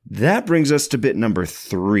 That brings us to bit number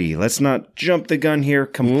 3. Let's not jump the gun here.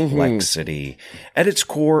 Complexity. At its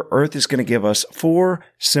core, Earth is going to give us 4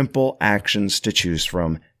 simple actions to choose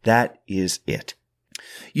from. That is it.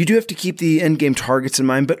 You do have to keep the endgame targets in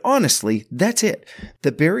mind, but honestly, that's it.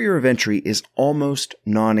 The barrier of entry is almost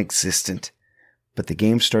non-existent. But the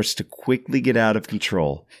game starts to quickly get out of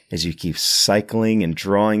control as you keep cycling and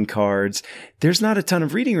drawing cards. There's not a ton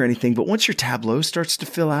of reading or anything, but once your tableau starts to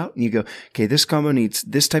fill out and you go, okay, this combo needs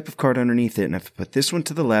this type of card underneath it, and I have to put this one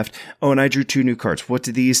to the left. Oh, and I drew 2 new cards. What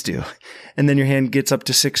do these do? And then your hand gets up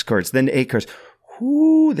to 6 cards, then 8 cards.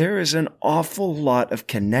 Whoo, there is an awful lot of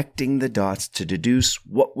connecting the dots to deduce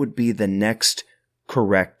what would be the next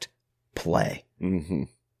correct play. Mm-hmm.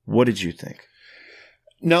 What did you think?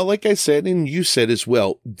 Now, like I said, and you said as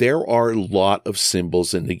well, there are a lot of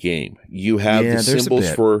symbols in the game. You have the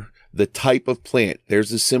symbols for the type of plant.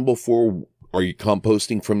 There's a symbol for, are you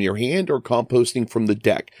composting from your hand or composting from the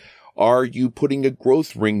deck? Are you putting a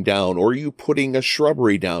growth ring down or are you putting a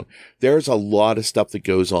shrubbery down? There's a lot of stuff that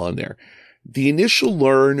goes on there. The initial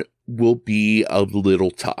learn will be a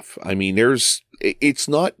little tough. I mean, it's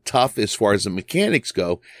not tough as far as the mechanics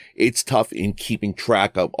go. It's tough in keeping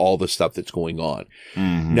track of all the stuff that's going on.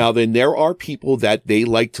 Mm-hmm. Now, then there are people that they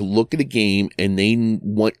like to look at a game and they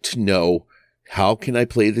want to know, how can I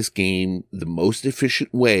play this game the most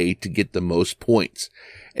efficient way to get the most points?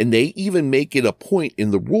 And they even make it a point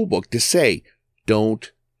in the rule book to say,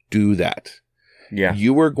 don't do that. Yeah.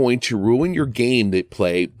 You are going to ruin your game that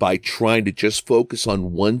play by trying to just focus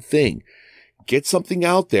on one thing. Get something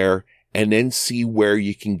out there and then see where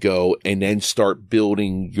you can go and then start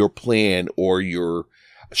building your plan or your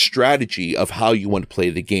strategy of how you want to play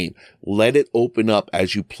the game. Let it open up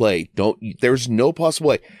as you play. There's no possible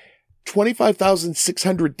way.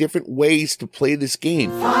 25,600 different ways to play this game.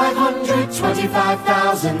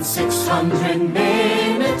 525,600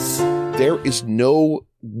 minutes. There is no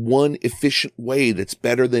one efficient way that's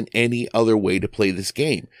better than any other way to play this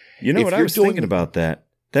game. You know what I was thinking about that?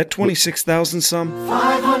 That 26,000 some?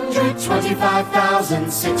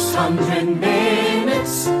 525,600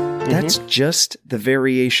 minutes. That's just the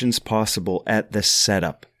variations possible at the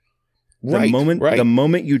setup. Right, The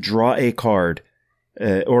moment you draw a card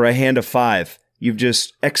or a hand of 5, you've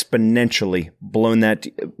just exponentially blown that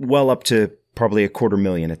well up to probably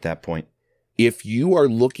 $250,000 at that point. If you are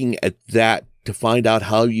looking at that to find out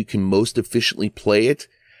how you can most efficiently play it,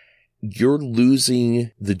 you're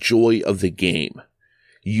losing the joy of the game.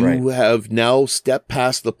 You have now stepped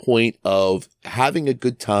past the point of having a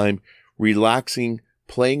good time, relaxing,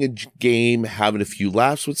 playing a game, having a few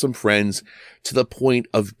laughs with some friends, to the point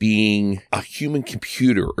of being a human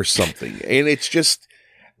computer or something. And it's just,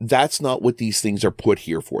 that's not what these things are put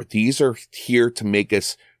here for. These are here to make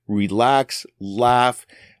us relax, laugh,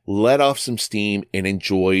 let off some steam, and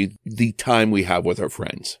enjoy the time we have with our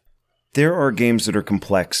friends. There are games that are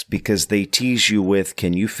complex because they tease you with,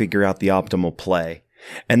 can you figure out the optimal play?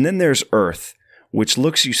 And then there's Earth, which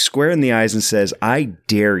looks you square in the eyes and says, I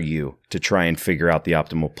dare you to try and figure out the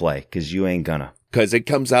optimal play, because you ain't gonna. Because it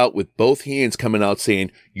comes out with both hands coming out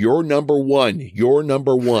saying, you're number one, you're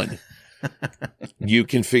number one. You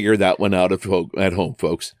can figure that one out at home,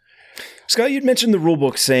 folks. Scott, you'd mentioned the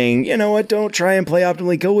rulebook saying, you know what, don't try and play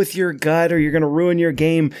optimally. Go with your gut or you're going to ruin your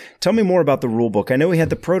game. Tell me more about the rulebook. I know we had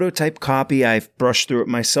the prototype copy. I've brushed through it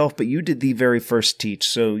myself, but you did the very first teach.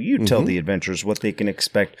 So you tell the adventurers what they can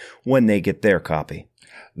expect when they get their copy.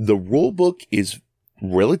 The rulebook is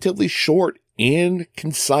relatively short and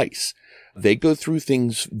concise. They go through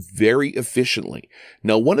things very efficiently.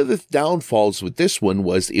 Now, one of the downfalls with this one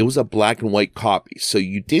was it was a black and white copy. So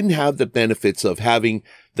you didn't have the benefits of having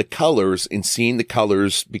the colors and seeing the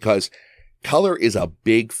colors, because color is a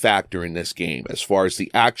big factor in this game as far as the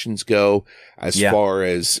actions go, as far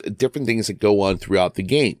as different things that go on throughout the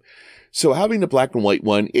game. So having the black and white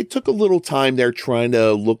one, it took a little time there trying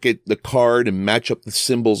to look at the card and match up the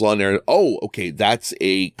symbols on there. Oh, okay, that's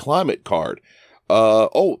a climate card.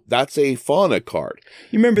 That's a fauna card.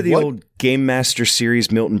 You remember the old Game Master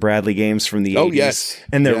series Milton Bradley games from the 80s? Oh, yes.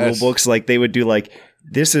 And their rule books, like they would do like,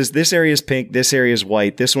 this area is pink, this area is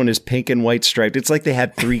white, this one is pink and white striped. It's like they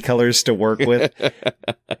had 3 colors to work with.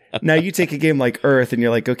 Now you take a game like Earth and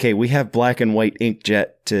you're like, okay, we have black and white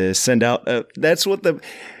inkjet to send out. That's what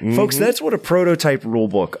folks, that's what a prototype rule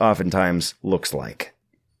book oftentimes looks like.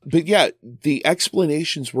 But yeah, the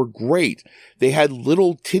explanations were great. They had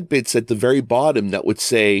little tidbits at the very bottom that would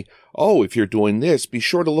say, oh, if you're doing this, be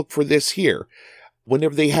sure to look for this here.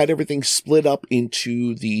 Whenever they had everything split up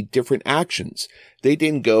into the different actions, they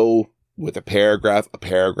didn't go with a paragraph, a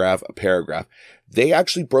paragraph, a paragraph. They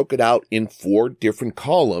actually broke it out in 4 different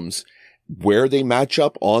columns where they match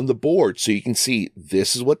up on the board. So you can see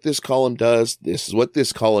this is what this column does. This is what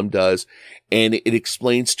this column does. And it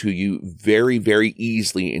explains to you very, very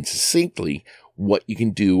easily and succinctly what you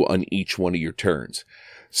can do on each one of your turns.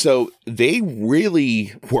 So they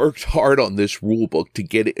really worked hard on this rule book to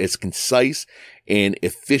get it as concise and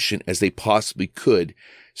efficient as they possibly could,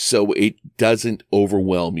 so it doesn't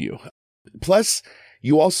overwhelm you. Plus,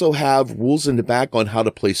 you also have rules in the back on how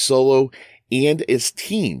to play solo and as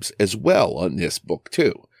teams as well on this book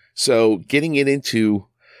too. So getting it into,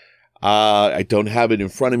 I don't have it in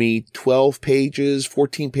front of me, 12 pages,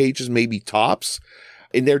 14 pages, maybe tops.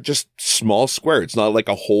 And they're just small square. It's not like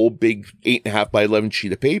a whole big 8.5 by 11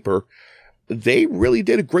 sheet of paper. They really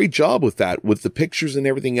did a great job with that, with the pictures and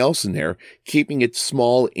everything else in there, keeping it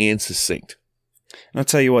small and succinct. I'll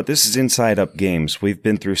tell you what, this is Inside Up Games. We've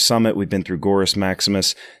been through Summit, we've been through Gorus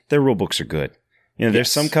Maximus. Their rule books are good. You know,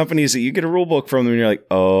 there's some companies that you get a rule book from them and you're like,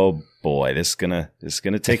 oh boy, this is gonna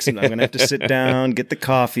take some, I'm gonna have to sit down, get the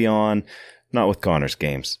coffee on. Not with Connor's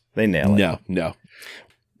games. They nail it. No.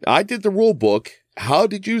 I did the rule book. How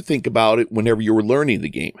did you think about it whenever you were learning the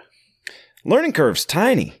game? Learning curve's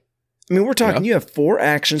tiny. I mean, we're talking, you have 4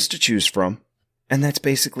 actions to choose from, and that's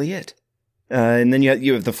basically it. And then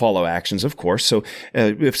you have the follow actions, of course. So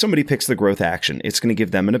if somebody picks the growth action, it's going to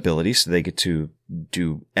give them an ability, so they get to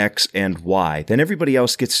do X and Y. Then everybody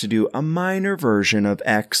else gets to do a minor version of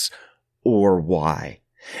X or Y.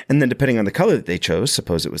 And then depending on the color that they chose,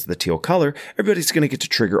 suppose it was the teal color, everybody's going to get to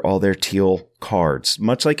trigger all their teal cards.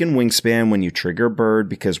 Much like in Wingspan, when you trigger a bird,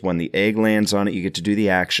 because when the egg lands on it, you get to do the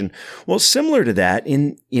action. Well, similar to that,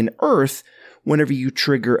 in Earth, whenever you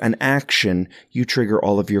trigger an action, you trigger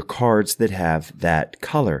all of your cards that have that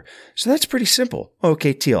color. So that's pretty simple.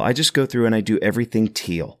 Okay, teal. I just go through and I do everything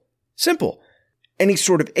teal. Simple. Any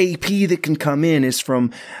sort of AP that can come in is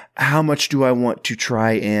from how much do I want to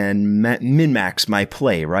try and min-max my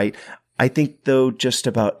play, right? I think, though, just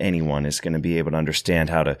about anyone is going to be able to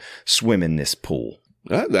understand how to swim in this pool.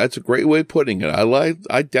 That's a great way of putting it.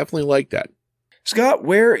 I definitely like that. Scott,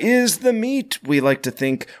 where is the meat? We like to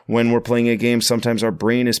think when we're playing a game, sometimes our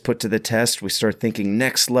brain is put to the test. We start thinking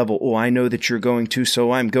next level. Oh, I know that you're going to,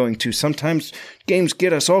 so I'm going to. Sometimes games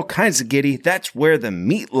get us all kinds of giddy. That's where the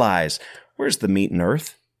meat lies. Where's the meat in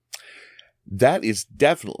Earth? That is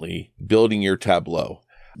definitely building your tableau.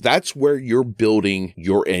 That's where you're building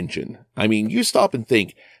your engine. I mean, you stop and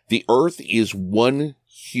think, the Earth is one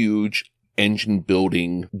huge engine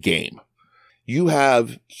building game. You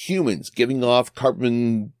have humans giving off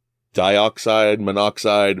carbon dioxide,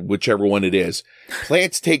 monoxide, whichever one it is.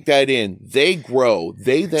 Plants take that in. They grow.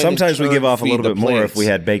 They then sometimes we give off a little bit more plants. if we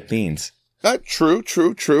had baked beans.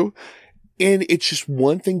 True. And it's just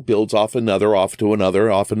one thing builds off another, off to another,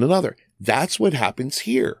 off and another. That's what happens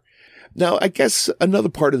here. Now, I guess another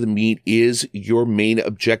part of the meat is your main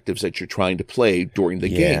objectives that you're trying to play during the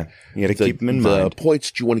game. You got to keep them in mind. The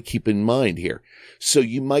points that you want to keep in mind here. So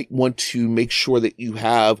you might want to make sure that you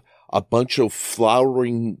have a bunch of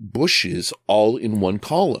flowering bushes all in one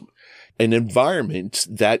column. An environment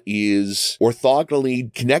that is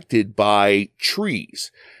orthogonally connected by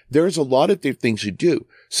trees. There's a lot of different things you do.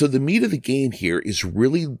 So the meat of the game here is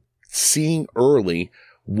really seeing early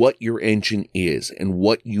what your engine is and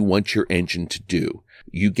what you want your engine to do.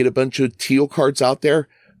 You get a bunch of teal cards out there,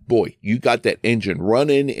 boy, you got that engine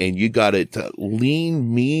running and you got a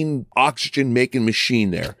lean, mean, oxygen-making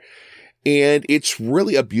machine there. And it's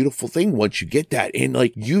really a beautiful thing once you get that. And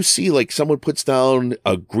like you see like someone puts down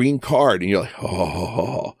a green card and you're like,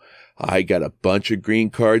 oh, I got a bunch of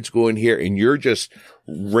green cards going here. And you're just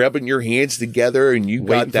rubbing your hands together and you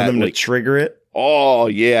waiting got that. For them to trigger it. Oh,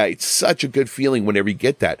 yeah. It's such a good feeling whenever you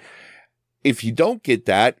get that. If you don't get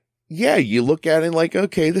that, yeah, you look at it like,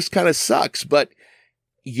 okay, this kind of sucks. But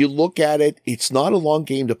you look at it, it's not a long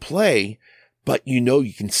game to play, but you know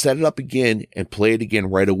you can set it up again and play it again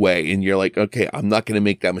right away. And you're like, okay, I'm not going to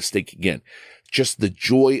make that mistake again. Just the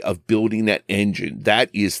joy of building that engine. That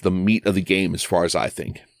is the meat of the game as far as I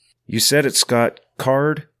think. You said it, Scott.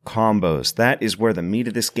 Card combos. That is where the meat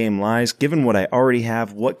of this game lies. Given what I already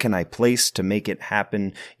have, what can I place to make it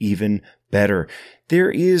happen even better? There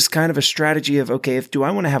is kind of a strategy of, okay, do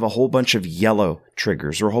I want to have a whole bunch of yellow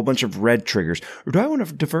triggers or a whole bunch of red triggers, or do I want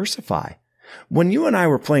to diversify? When you and I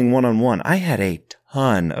were playing one-on-one, I had a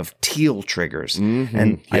ton of teal triggers,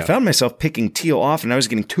 and I found myself picking teal off, and I was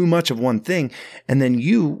getting too much of one thing, and then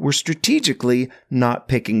you were strategically not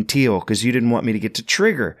picking teal because you didn't want me to get to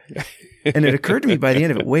trigger. And it occurred to me by the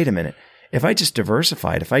end of it, wait a minute. If I just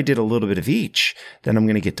diversified, if I did a little bit of each, then I'm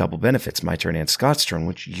going to get double benefits. My turn and Scott's turn,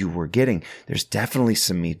 which you were getting. There's definitely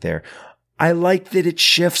some meat there. I like that it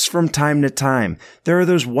shifts from time to time. There are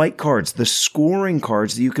those white cards, the scoring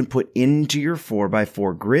cards that you can put into your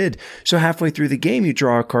 4x4 grid. So halfway through the game, you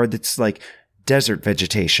draw a card that's like desert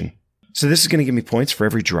vegetation. So this is going to give me points for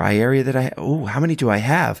every dry area that how many do I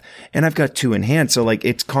have? And I've got 2 in hand. So like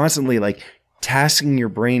it's constantly like tasking your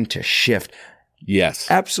brain to shift. Yes.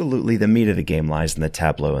 Absolutely. The meat of the game lies in the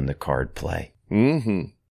tableau and the card play.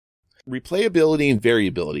 Replayability and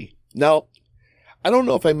variability. Now, I don't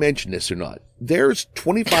know if I mentioned this or not. There's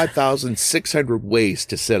 25,600 ways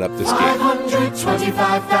to set up this game.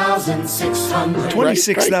 525,600.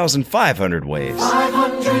 26,500 ways.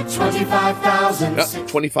 525,000.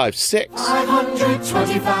 25,600.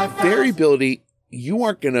 525,000. Variability, you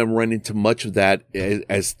aren't going to run into much of that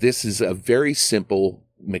as this is a very simple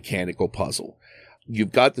mechanical puzzle.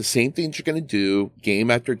 You've got the same things you're going to do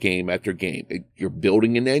game after game after game. You're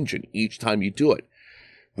building an engine each time you do it.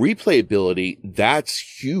 Replayability,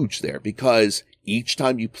 that's huge there because each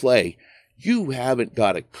time you play, you haven't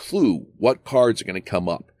got a clue what cards are going to come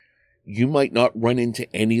up. You might not run into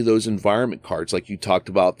any of those environment cards like you talked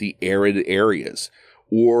about, the arid areas,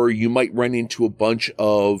 or you might run into a bunch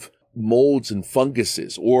of molds and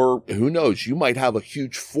funguses, or who knows, you might have a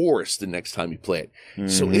huge forest the next time you play it.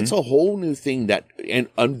 So it's a whole new thing that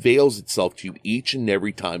unveils itself to you each and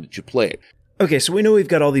every time that you play it. Okay, so we know we've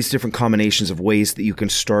got all these different combinations of ways that you can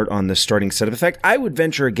start on the starting setup. In fact, I would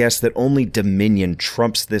venture a guess that only Dominion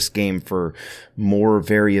trumps this game for more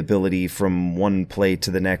variability from one play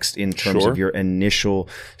to the next in terms of your initial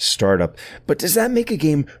startup. But does that make a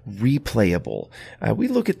game replayable? We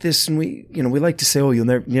look at this and we like to say, oh, you're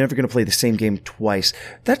never going to play the same game twice.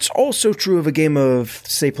 That's also true of a game of,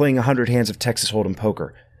 say, playing 100 hands of Texas Hold'em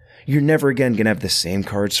poker. You're never again going to have the same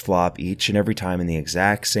cards flop each and every time in the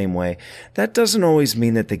exact same way. That doesn't always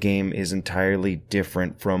mean that the game is entirely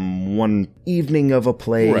different from one evening of a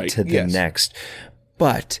play to the next.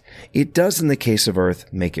 But it does, in the case of Earth,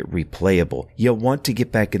 make it replayable. You want to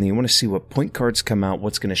get back in there. You want to see what point cards come out,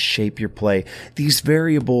 what's going to shape your play. These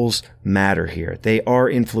variables matter here. They are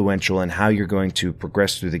influential in how you're going to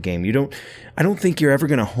progress through the game. I don't think you're ever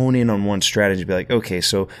going to hone in on one strategy and be like, okay,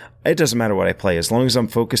 so it doesn't matter what I play as long as I'm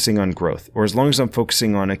focusing on growth, or as long as I'm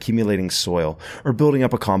focusing on accumulating soil or building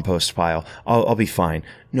up a compost pile, I'll be fine.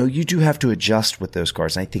 No, you do have to adjust with those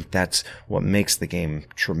cards. And I think that's what makes the game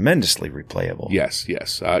tremendously replayable.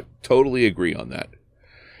 Yes, I totally agree on that.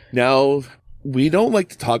 Now, we don't like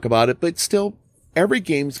to talk about it, but still, every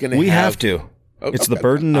game's going to We have to. It's the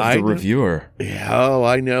burden of the reviewer. Oh,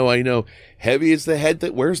 I know. Heavy is the head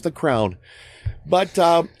that wears the crown. But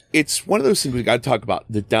it's one of those things we got to talk about,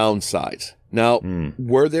 the downsides. Now,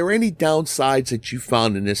 were there any downsides that you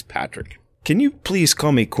found in this, Patrick? Can you please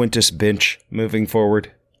call me Quintus Binch moving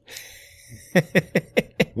forward?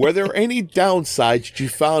 Were there any downsides you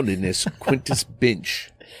found in this, Quintus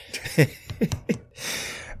Binch?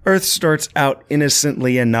 Earth starts out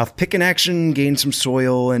innocently enough. Pick an action, gain some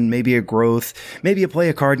soil, and maybe a growth. Maybe you play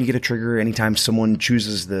a card and you get a trigger anytime someone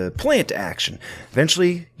chooses the plant action.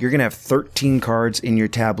 Eventually, you're going to have 13 cards in your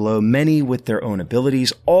tableau, many with their own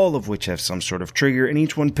abilities, all of which have some sort of trigger, and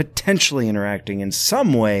each one potentially interacting in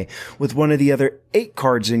some way with one of the other 8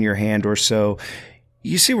 cards in your hand or so.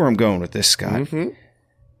 You see where I'm going with this, Scott. Mm-hmm.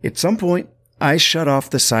 At some point, I shut off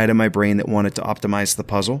the side of my brain that wanted to optimize the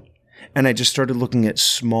puzzle, and I just started looking at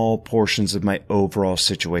small portions of my overall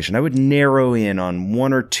situation. I would narrow in on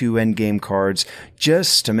 1 or 2 endgame cards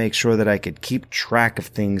just to make sure that I could keep track of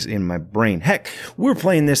things in my brain. Heck, we were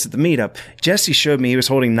playing this at the meetup. Jesse showed me he was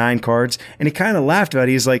holding 9 cards, and he kind of laughed about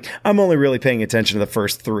it. He's like, I'm only really paying attention to the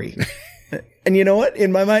first 3. And you know what?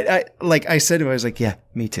 In my mind, I said to him, I was like, yeah,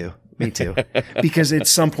 me too. Me too. Because at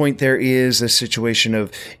some point there is a situation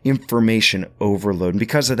of information overload. And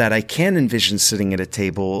because of that, I can envision sitting at a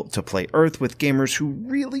table to play Earth with gamers who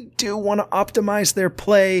really do want to optimize their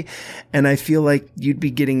play. And I feel like you'd be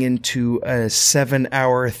getting into a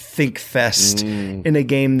 7-hour think fest in a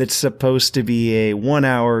game that's supposed to be a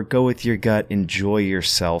 1-hour, go with your gut, enjoy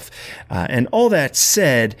yourself. And all that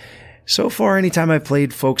said, so far, anytime I've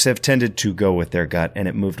played, folks have tended to go with their gut, and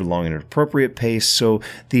it moved along at an appropriate pace, so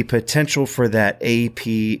the potential for that AP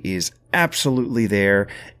is absolutely there,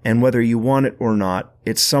 and whether you want it or not,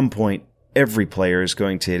 at some point, every player is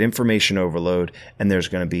going to hit information overload, and there's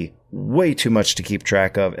going to be way too much to keep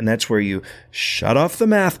track of, and that's where you shut off the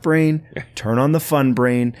math brain, turn on the fun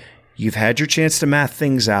brain. You've had your chance to math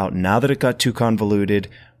things out. Now that it got too convoluted,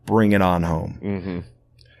 bring it on home. Mm-hmm.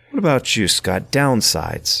 What about you, Scott?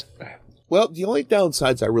 Downsides? Well, the only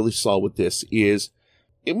downsides I really saw with this is,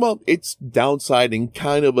 it's downside and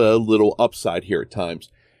kind of a little upside here at times.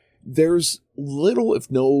 There's little, if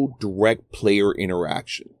no, direct player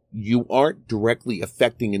interaction. You aren't directly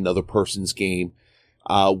affecting another person's game.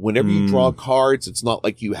 Whenever you draw cards, it's not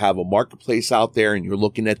like you have a marketplace out there and you're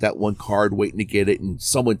looking at that one card waiting to get it and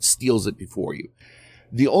someone steals it before you.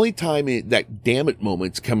 The only time that damn it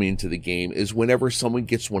moments come into the game is whenever someone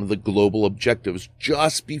gets one of the global objectives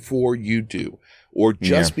just before you do, or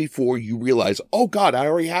just before you realize, oh God, I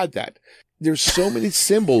already had that. There's so many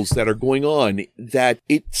symbols that are going on that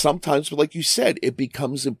it sometimes, like you said, it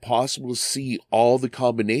becomes impossible to see all the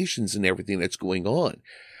combinations and everything that's going on.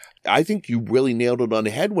 I think you really nailed it on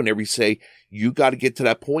the head whenever you say you got to get to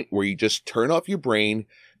that point where you just turn off your brain.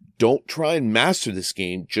 Don't try and master this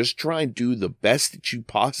game. Just try and do the best that you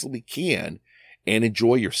possibly can and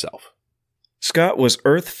enjoy yourself. Scott, was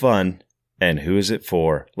Earth fun? And who is it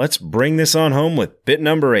for? Let's bring this on home with bit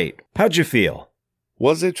number 8. How'd you feel?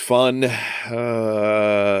 Was it fun?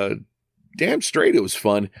 Damn straight it was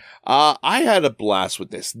fun. I had a blast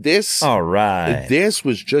with this. All right. This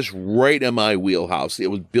was just right in my wheelhouse.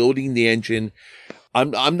 It was building the engine.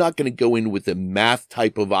 I'm not going to go in with a math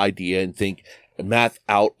type of idea and think, math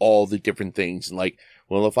out all the different things and like,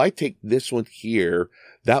 well, if I take this one here,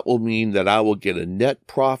 that will mean that I will get a net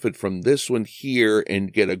profit from this one here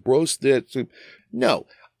and get a gross net. No,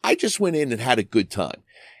 I just went in and had a good time.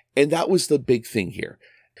 And that was the big thing here.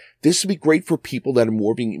 This would be great for people that are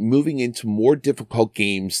moving into more difficult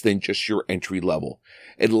games than just your entry level.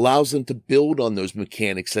 It allows them to build on those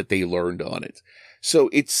mechanics that they learned on it. So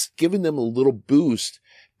it's giving them a little boost,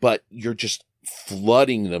 but you're just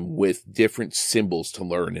flooding them with different symbols to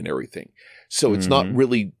learn and everything. So it's not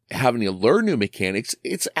really having to learn new mechanics.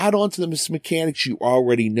 It's add on to them as mechanics you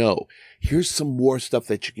already know. Here's some more stuff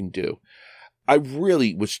that you can do. I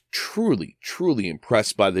really was truly, truly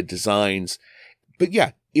impressed by the designs. But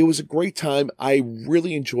yeah, it was a great time. I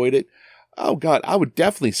really enjoyed it. Oh God, I would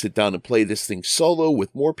definitely sit down and play this thing solo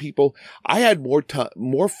with more people. I had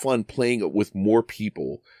more fun playing it with more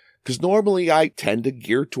people. Because normally I tend to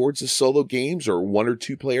gear towards the solo games or 1 or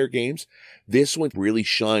 2 player games. This one really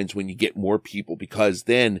shines when you get more people, because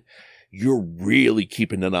then you're really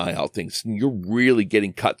keeping an eye out things. And you're really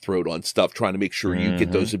getting cutthroat on stuff, trying to make sure you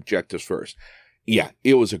get those objectives first. Yeah,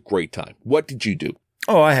 it was a great time. What did you do?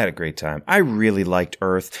 Oh, I had a great time. I really liked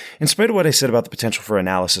Earth. In spite of what I said about the potential for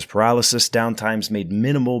analysis paralysis, downtime's made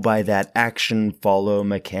minimal by that action follow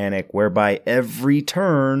mechanic, whereby every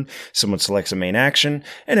turn someone selects a main action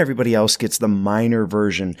and everybody else gets the minor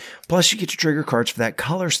version. Plus, you get to trigger cards for that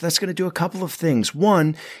color, so that's going to do a couple of things.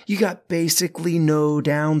 One, you got basically no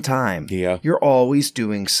downtime. Yeah. You're always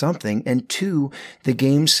doing something. And two, the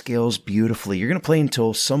game scales beautifully. You're going to play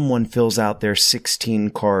until someone fills out their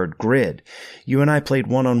 16-card grid. You and I played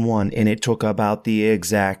one-on-one, and it took about the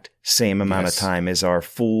exact same amount of time as our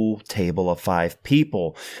full table of 5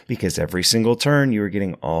 people, because every single turn you were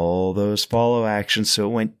getting all those follow actions, so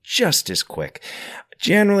it went just as quick.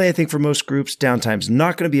 Generally, I think for most groups, downtime's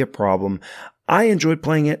not going to be a problem. I enjoyed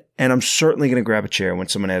playing it, and I'm certainly going to grab a chair when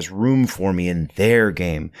someone has room for me in their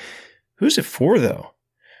game. Who's it for, though?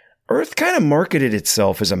 Earth kind of marketed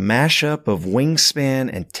itself as a mashup of Wingspan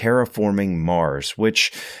and Terraforming Mars,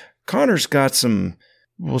 which Connor's got some,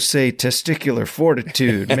 we'll say, testicular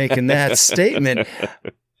fortitude making that statement.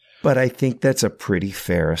 But I think that's a pretty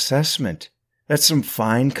fair assessment. That's some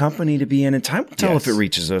fine company to be in, and time will tell if it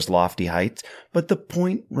reaches those lofty heights. But the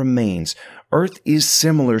point remains, Earth is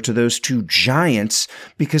similar to those two giants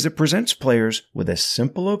because it presents players with a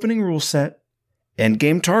simple opening rule set,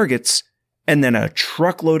 endgame targets, and then a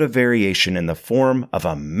truckload of variation in the form of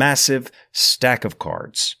a massive stack of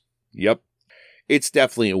cards. Yep. It's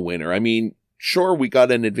definitely a winner. I mean, sure, we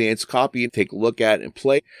got an advanced copy and take a look at it and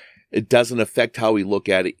play. It doesn't affect how we look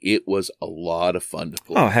at it. It was a lot of fun to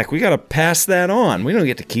play. Oh, heck, we got to pass that on. We don't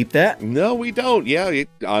get to keep that. No, we don't. Yeah,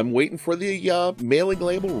 I'm waiting for the mailing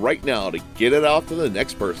label right now to get it off to the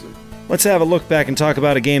next person. Let's have a look back and talk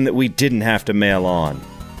about a game that we didn't have to mail on.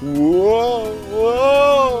 Whoa,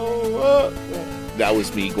 whoa, whoa. That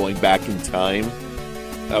was me going back in time.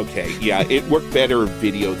 Okay, yeah, it worked better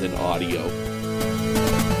video than audio.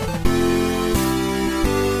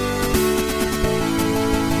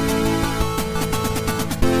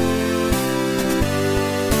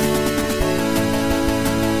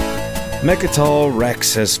 Mechatol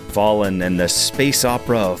Rex has fallen, and the space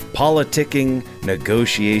opera of politicking,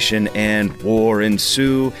 negotiation, and war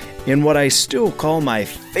ensue in what I still call my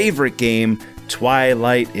favorite game,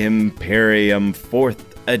 Twilight Imperium 4th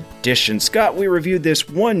Edition. Scott, we reviewed this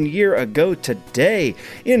 1 year ago today.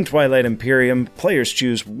 In Twilight Imperium, players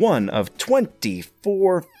choose one of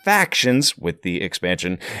 24 factions with the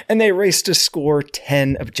expansion, and they race to score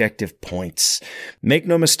 10 objective points. Make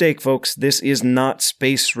no mistake, folks, this is not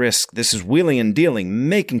space risk. This is wheeling and dealing,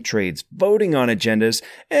 making trades, voting on agendas,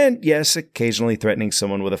 and yes, occasionally threatening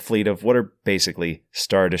someone with a fleet of what are basically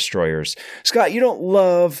Star Destroyers. Scott, you don't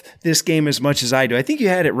love this game as much as I do. I think you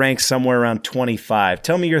had it ranked somewhere around 25.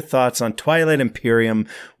 Tell me your thoughts on Twilight Imperium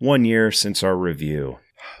 1 year since our review.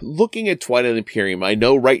 Looking at Twilight Imperium, I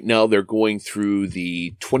know right now they're going through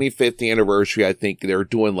the 25th anniversary. I think they're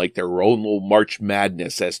doing like their own little March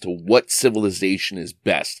Madness as to what civilization is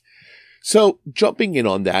best. So jumping in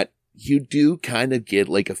on that, you do kind of get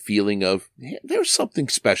like a feeling of, there's something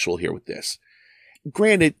special here with this.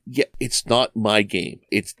 Granted, yeah, it's not my game.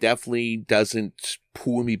 It definitely doesn't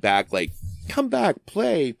pull me back like, come back,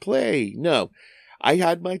 play. No, I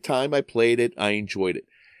had my time. I played it. I enjoyed it.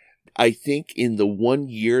 I think in the 1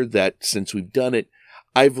 year that since we've done it,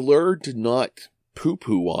 I've learned to not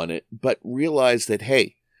poo-poo on it, but realize that,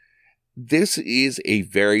 hey, this is a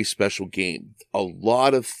very special game. A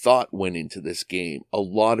lot of thought went into this game. A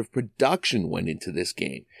lot of production went into this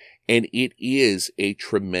game. And it is a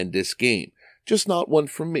tremendous game. Just not one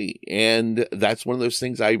for me. And that's one of those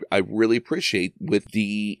things I really appreciate with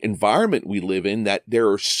the environment we live in, that there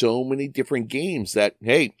are so many different games that,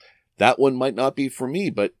 hey, that one might not be for me,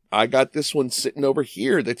 but I got this one sitting over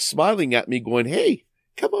here that's smiling at me going, hey,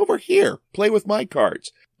 Come over here, play with my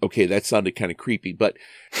cards. Okay, that sounded kind of creepy, but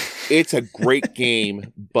it's a great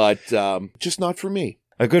game, but just not for me.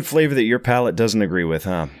 A good flavor that your palate doesn't agree with,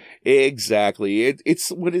 huh? Exactly.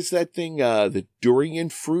 It's what is that thing, the durian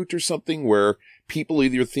fruit or something, where people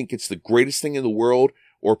either think it's the greatest thing in the world,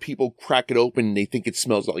 or people crack it open and they think it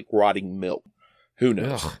smells like rotting milk. Who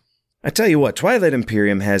knows? Ugh. I tell you what, Twilight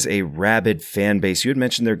Imperium has a rabid fan base. You had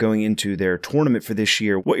mentioned they're going into their tournament for this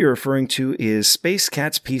year. What you're referring to is Space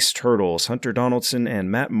Cats Peace Turtles. Hunter Donaldson and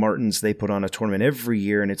Matt Martins, they put on a tournament every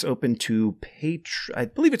year, and it's open to I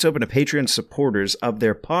believe it's open to Patreon supporters of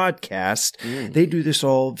their podcast. They do this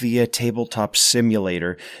all via Tabletop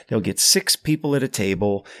Simulator. They'll get 6 people at a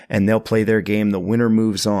table, and they'll play their game. The winner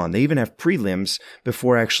moves on. They even have prelims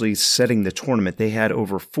before actually setting the tournament. They had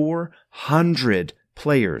over 400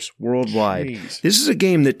 players worldwide. Jeez. This is a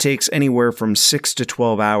game that takes anywhere from 6 to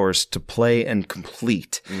 12 hours to play and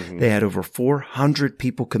complete. They had over 400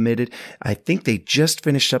 people committed. I think they just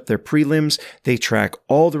finished up their prelims. They track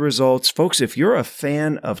all the results. Folks, if you're a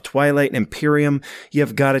fan of Twilight Imperium,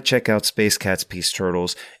 you've got to check out Space Cats Peace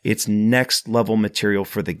Turtles. It's next level material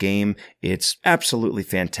for the game. It's absolutely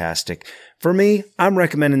fantastic. For me, I'm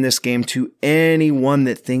recommending this game to anyone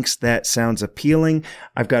that thinks that sounds appealing.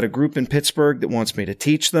 I've got a group in Pittsburgh that wants me to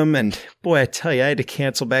teach them, and boy, I tell you, I had to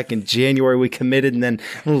cancel back in January. We committed, and then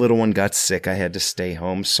the little one got sick. I had to stay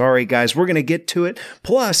home. Sorry, guys. We're going to get to it.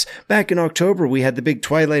 Plus, back in October, we had the big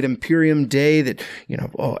Twilight Imperium day that,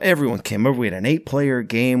 everyone came over. We had an 8-player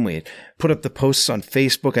game. We had put up the posts on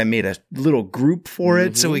Facebook. I made a little group for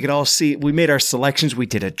it so we could all see. We made our selections. We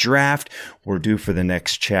did a draft. We're due for the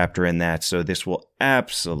next chapter in that. So this will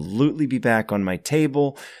absolutely be back on my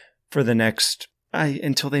table for the next,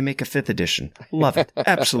 until they make a 5th edition. Love it.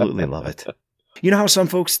 Absolutely love it. You know how some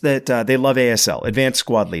folks that they love ASL, Advanced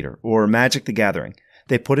Squad Leader, or Magic the Gathering,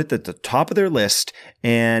 they put it at the top of their list,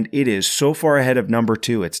 and it is so far ahead of number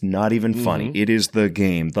 2, it's not even funny. It is the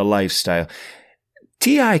game, the lifestyle.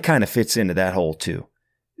 TI kind of fits into that hole too.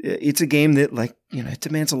 It's a game that, it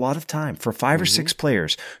demands a lot of time for 5 or 6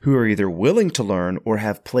 players who are either willing to learn or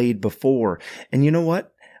have played before. And you know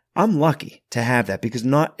what? I'm lucky to have that because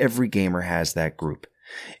not every gamer has that group.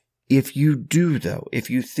 If you do, though, if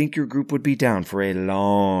you think your group would be down for a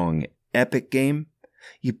long, epic game,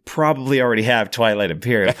 you probably already have Twilight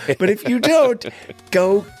Imperium. But if you don't,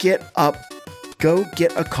 go get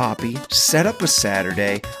a copy, set up a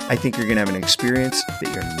Saturday. I think you're going to have an experience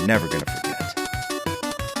that you're never going to forget.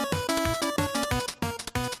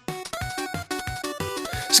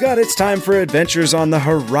 Scott, it's time for Adventures on the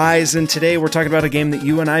Horizon. Today we're talking about a game that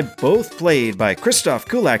you and I both played by Christoph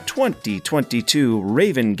Kulak 2022,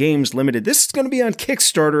 Raven Games Limited. This is going to be on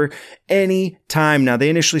Kickstarter any time. Now, they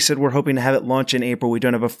initially said we're hoping to have it launch in April. We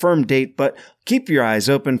don't have a firm date, but keep your eyes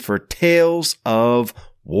open for Tales of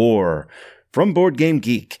War. From Board Game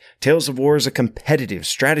Geek, Tales of War is a competitive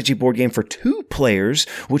strategy board game for 2 players,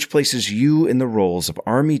 which places you in the roles of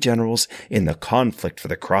army generals in the conflict for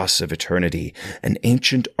the Cross of Eternity, an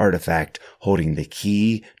ancient artifact holding the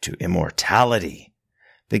key to immortality.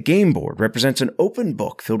 The game board represents an open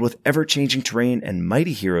book filled with ever-changing terrain and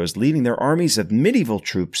mighty heroes leading their armies of medieval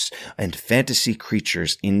troops and fantasy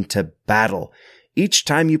creatures into battle. Each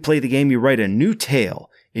time you play the game, you write a new tale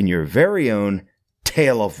in your very own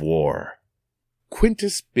Tale of War.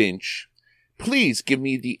 Quintus Binch, please give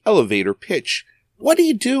me the elevator pitch. What do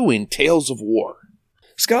you do in Tales of War?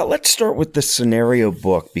 Scott, let's start with the scenario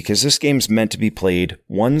book because this game's meant to be played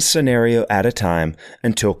one scenario at a time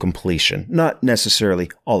until completion. Not necessarily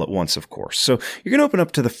all at once, of course. So you're going to open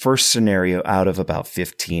up to the first scenario out of about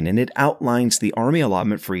 15, and it outlines the army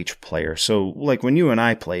allotment for each player. So like when you and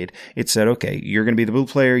I played, it said, okay, you're going to be the blue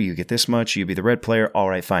player, you get this much, you be the red player, all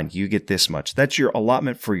right, fine, you get this much. That's your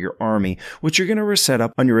allotment for your army, which you're going to set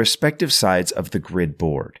up on your respective sides of the grid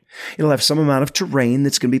board. It'll have some amount of terrain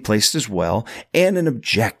that's going to be placed as well, and an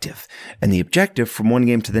objective. And the objective from one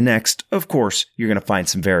game to the next, of course, you're going to find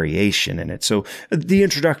some variation in it. So the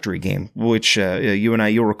introductory game, which you and I,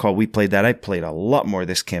 you'll recall we played that. I played a lot more of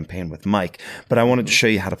this campaign with Mike, but I wanted to show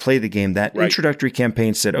you how to play the game. That introductory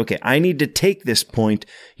campaign said, okay, I need to take this point.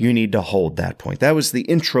 You need to hold that point. That was the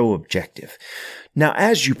intro objective. Now,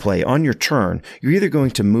 as you play on your turn, you're either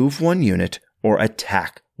going to move one unit or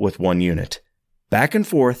attack with one unit. Back and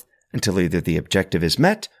forth until either the objective is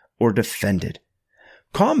met or defended.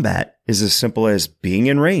 Combat is as simple as being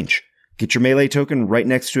in range. Get your melee token right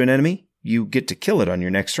next to an enemy. You get to kill it on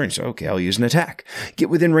your next turn. So, okay, I'll use an attack. Get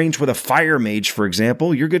within range with a fire mage, for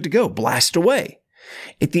example. You're good to go. Blast away.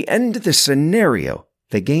 At the end of the scenario,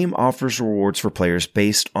 The game offers rewards for players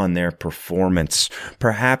based on their performance.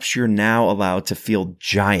 Perhaps you're now allowed to field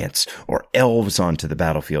giants or elves onto the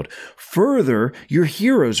battlefield. Further, your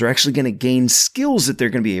heroes are actually going to gain skills that they're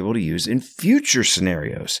going to be able to use in future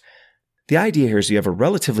scenarios. The idea here is you have a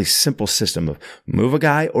relatively simple system of move a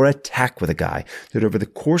guy or attack with a guy that over the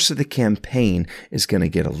course of the campaign is going to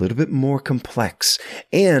get a little bit more complex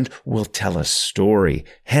and will tell a story,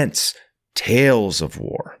 hence Tales of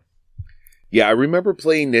War. Yeah, I remember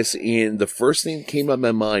playing this, and the first thing that came up in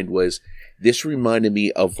my mind was this reminded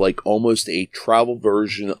me of like almost a travel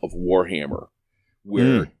version of Warhammer,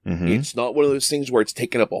 where it's not one of those things where it's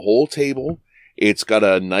taking up a whole table. It's got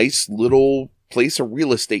a nice little place of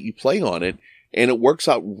real estate you play on it, and it works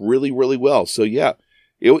out really, really well. So yeah,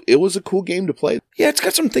 it was a cool game to play. Yeah, it's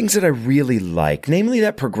got some things that I really like, namely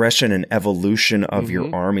that progression and evolution of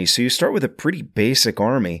your army. So you start with a pretty basic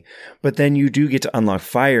army, but then you do get to unlock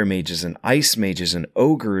fire mages and ice mages and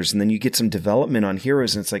ogres, and then you get some development on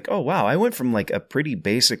heroes, and it's like, oh wow, I went from like a pretty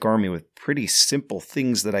basic army with pretty simple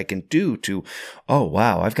things that I can do to, oh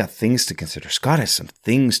wow, I've got things to consider. Scott has some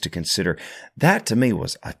things to consider. That to me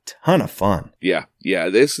was a ton of fun. Yeah,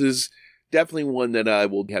 this is definitely one that I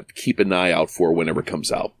will have to keep an eye out for whenever it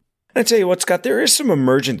comes out. I tell you what, Scott, there is some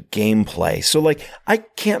emergent gameplay. So, like, I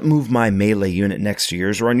can't move my melee unit next to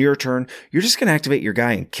yours, or on your turn, you're just going to activate your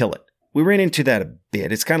guy and kill it. We ran into that a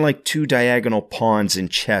bit. It's kind of like two diagonal pawns in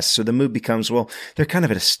chess, so the move becomes, well, they're kind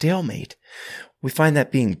of at a stalemate. We find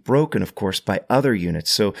that being broken, of course, by other units.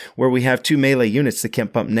 So, where we have two melee units that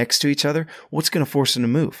can't bump next to each other, what's going to force them to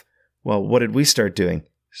move? Well, what did we start doing?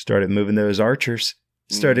 Started moving those archers.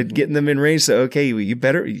 Started getting them in range. So, okay,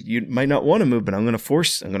 you might not want to move, but I'm going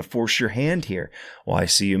to force your hand here. Well, I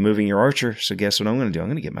see you moving your archer. So guess what I'm going to do? I'm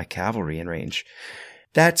going to get my cavalry in range.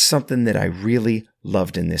 That's something that I really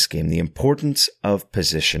loved in this game. The importance of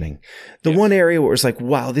positioning. The one area where it was like,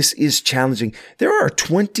 wow, this is challenging. There are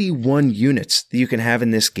 21 units that you can have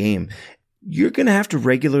in this game. You're going to have to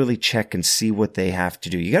regularly check and see what they have to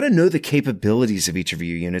do. You got to know the capabilities of each of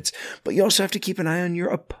your units, but you also have to keep an eye on your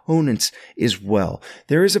opponents as well.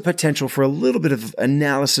 There is a potential for a little bit of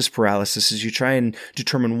analysis paralysis as you try and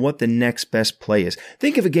determine what the next best play is.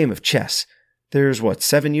 Think of a game of chess. There's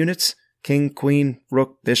 7 units? King, queen,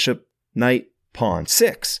 rook, bishop, knight, pawn.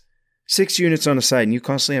 6 units on a side, and you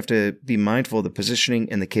constantly have to be mindful of the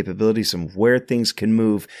positioning and the capabilities of where things can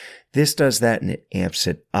move. This does that, and it amps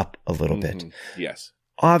it up a little bit. Yes.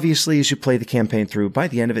 Obviously, as you play the campaign through, by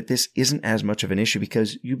the end of it, this isn't as much of an issue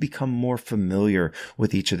because you become more familiar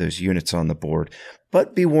with each of those units on the board.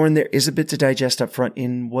 But be warned, there is a bit to digest up front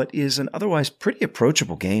in what is an otherwise pretty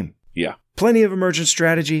approachable game. Yeah. Plenty of emergent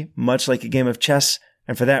strategy, much like a game of chess,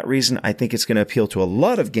 and for that reason, I think it's going to appeal to a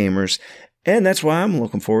lot of gamers. And that's why I'm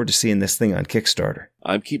looking forward to seeing this thing on Kickstarter.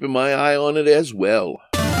 I'm keeping my eye on it as well.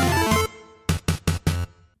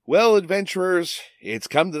 Well, adventurers, it's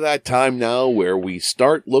come to that time now where we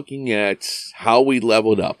start looking at how we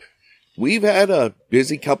leveled up. We've had a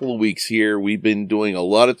busy couple of weeks here. We've been doing a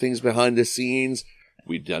lot of things behind the scenes.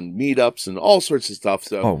 We've done meetups and all sorts of stuff.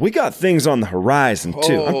 So, we got things on the horizon,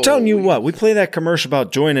 too. I'm telling you what, we play that commercial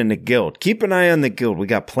about joining the guild. Keep an eye on the guild. We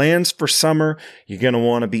got plans for summer. You're going to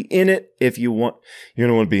want to be in it if you want. You're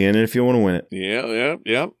going to want to be in it if you want to win it.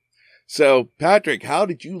 Yeah. So, Patrick, how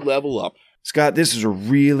did you level up? Scott, this is a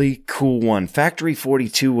really cool one. Factory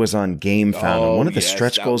 42 was on GameFound, and one of the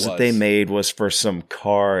stretch goals that they made was for some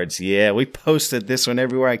cards. Yeah, we posted this one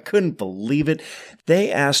everywhere. I couldn't believe it.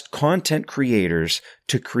 They asked content creators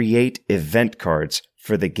to create event cards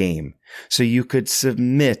for the game, so you could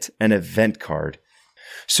submit an event card.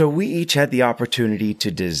 So we each had the opportunity to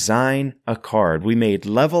design a card. We made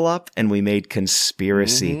Level Up and we made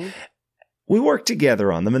Conspiracy. We worked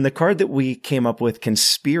together on them, and the card that we came up with,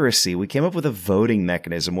 Conspiracy, we came up with a voting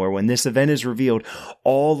mechanism where when this event is revealed,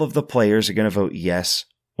 all of the players are going to vote yes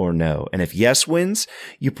or no. And if yes wins,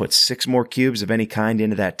 you put 6 more cubes of any kind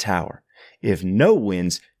into that tower. If no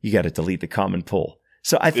wins, you got to delete the common pool.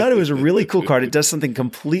 So I thought it was a really cool card. It does something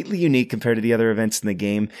completely unique compared to the other events in the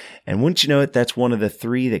game. And wouldn't you know it, that's one of the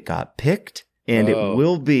 3 that got picked, and it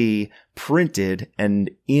will be printed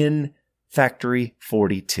and in Factory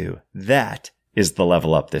 42. That is the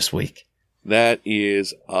level up this week. That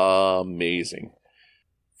is amazing.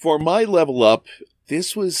 For my level up,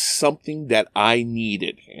 this was something that I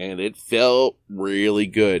needed, and it felt really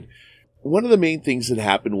good. One of the main things that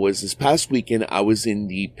happened was this past weekend, I was in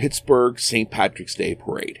the Pittsburgh St. Patrick's Day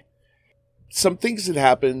Parade. Some things that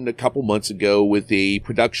happened a couple months ago with a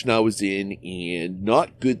production I was in, and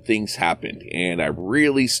not good things happened, and I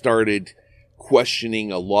really started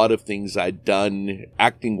questioning a lot of things I'd done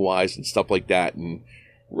acting wise and stuff like that, and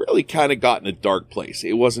really kind of got in a dark place.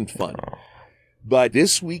 It wasn't fun. But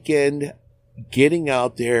this weekend, getting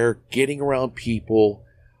out there, getting around people,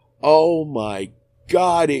 oh my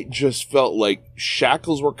God, it just felt like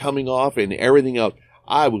shackles were coming off and everything else.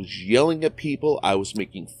 I was yelling at people. I was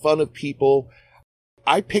making fun of people.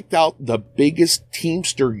 I picked out the biggest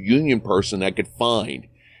Teamster union person I could find,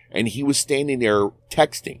 and he was standing there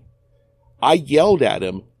texting. I yelled at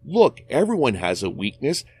him, look, everyone has a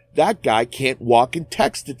weakness. That guy can't walk and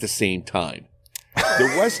text at the same time.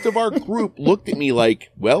 The rest of our group looked at me like,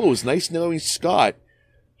 well, it was nice knowing Scott.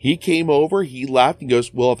 He came over, he laughed and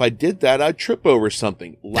goes, well, if I did that, I'd trip over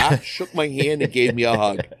something. Laughed, shook my hand, and gave me a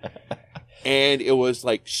hug. And it was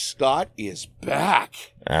like, Scott is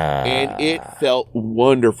back. And it felt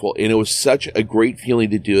wonderful. And it was such a great feeling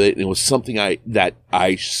to do it. And it was something that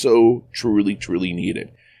I so truly, truly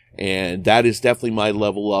needed. And that is definitely my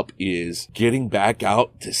level up, is getting back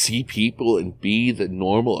out to see people and be the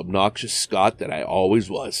normal, obnoxious Scott that I always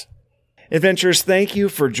was. Adventurers, thank you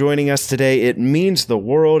for joining us today. It means the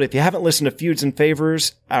world. If you haven't listened to Feuds and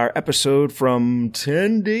Favors, our episode from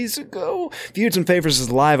 10 days ago, Feuds and Favors is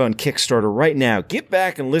live on Kickstarter right now. Get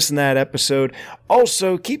back and listen to that episode.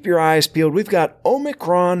 Also, keep your eyes peeled. We've got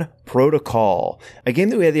Omicron Protocol, a game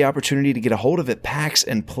that we had the opportunity to get a hold of at PAX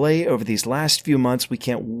and play over these last few months. We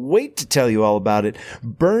can't wait to tell you all about it.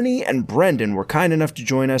 Bernie and Brendan were kind enough to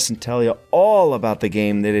join us and tell you all about the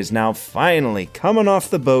game that is now finally coming off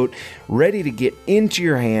the boat, ready to get into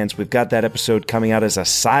your hands. We've got that episode coming out as a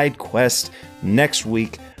side quest next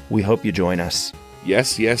week. We hope you join us.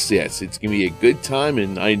 Yes, yes, yes. It's going to be a good time,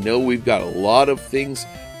 and I know we've got a lot of things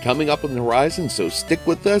coming up on the horizon, so stick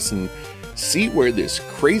with us and see where this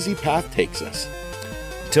crazy path takes us.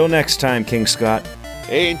 Till next time, King Scott.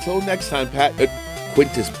 Hey, until next time, Pat.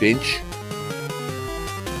 Quintus Binch.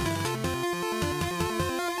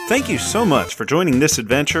 Thank you so much for joining this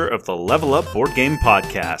adventure of the Level Up Board Game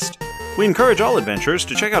Podcast. We encourage all adventurers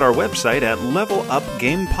to check out our website at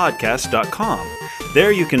levelupgamepodcast.com.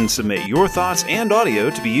 There you can submit your thoughts and audio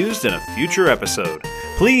to be used in a future episode.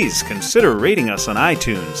 Please consider rating us on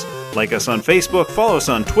iTunes. Like us on Facebook, follow us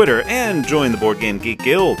on Twitter, and join the Board Game Geek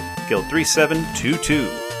Guild, Guild 3722.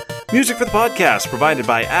 Music for the podcast provided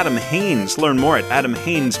by Adam Haynes. Learn more at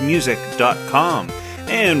adamhaynesmusic.com.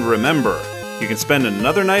 And remember, you can spend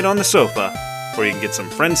another night on the sofa, or you can get some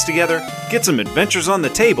friends together, get some adventures on the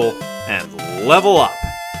table, and level up.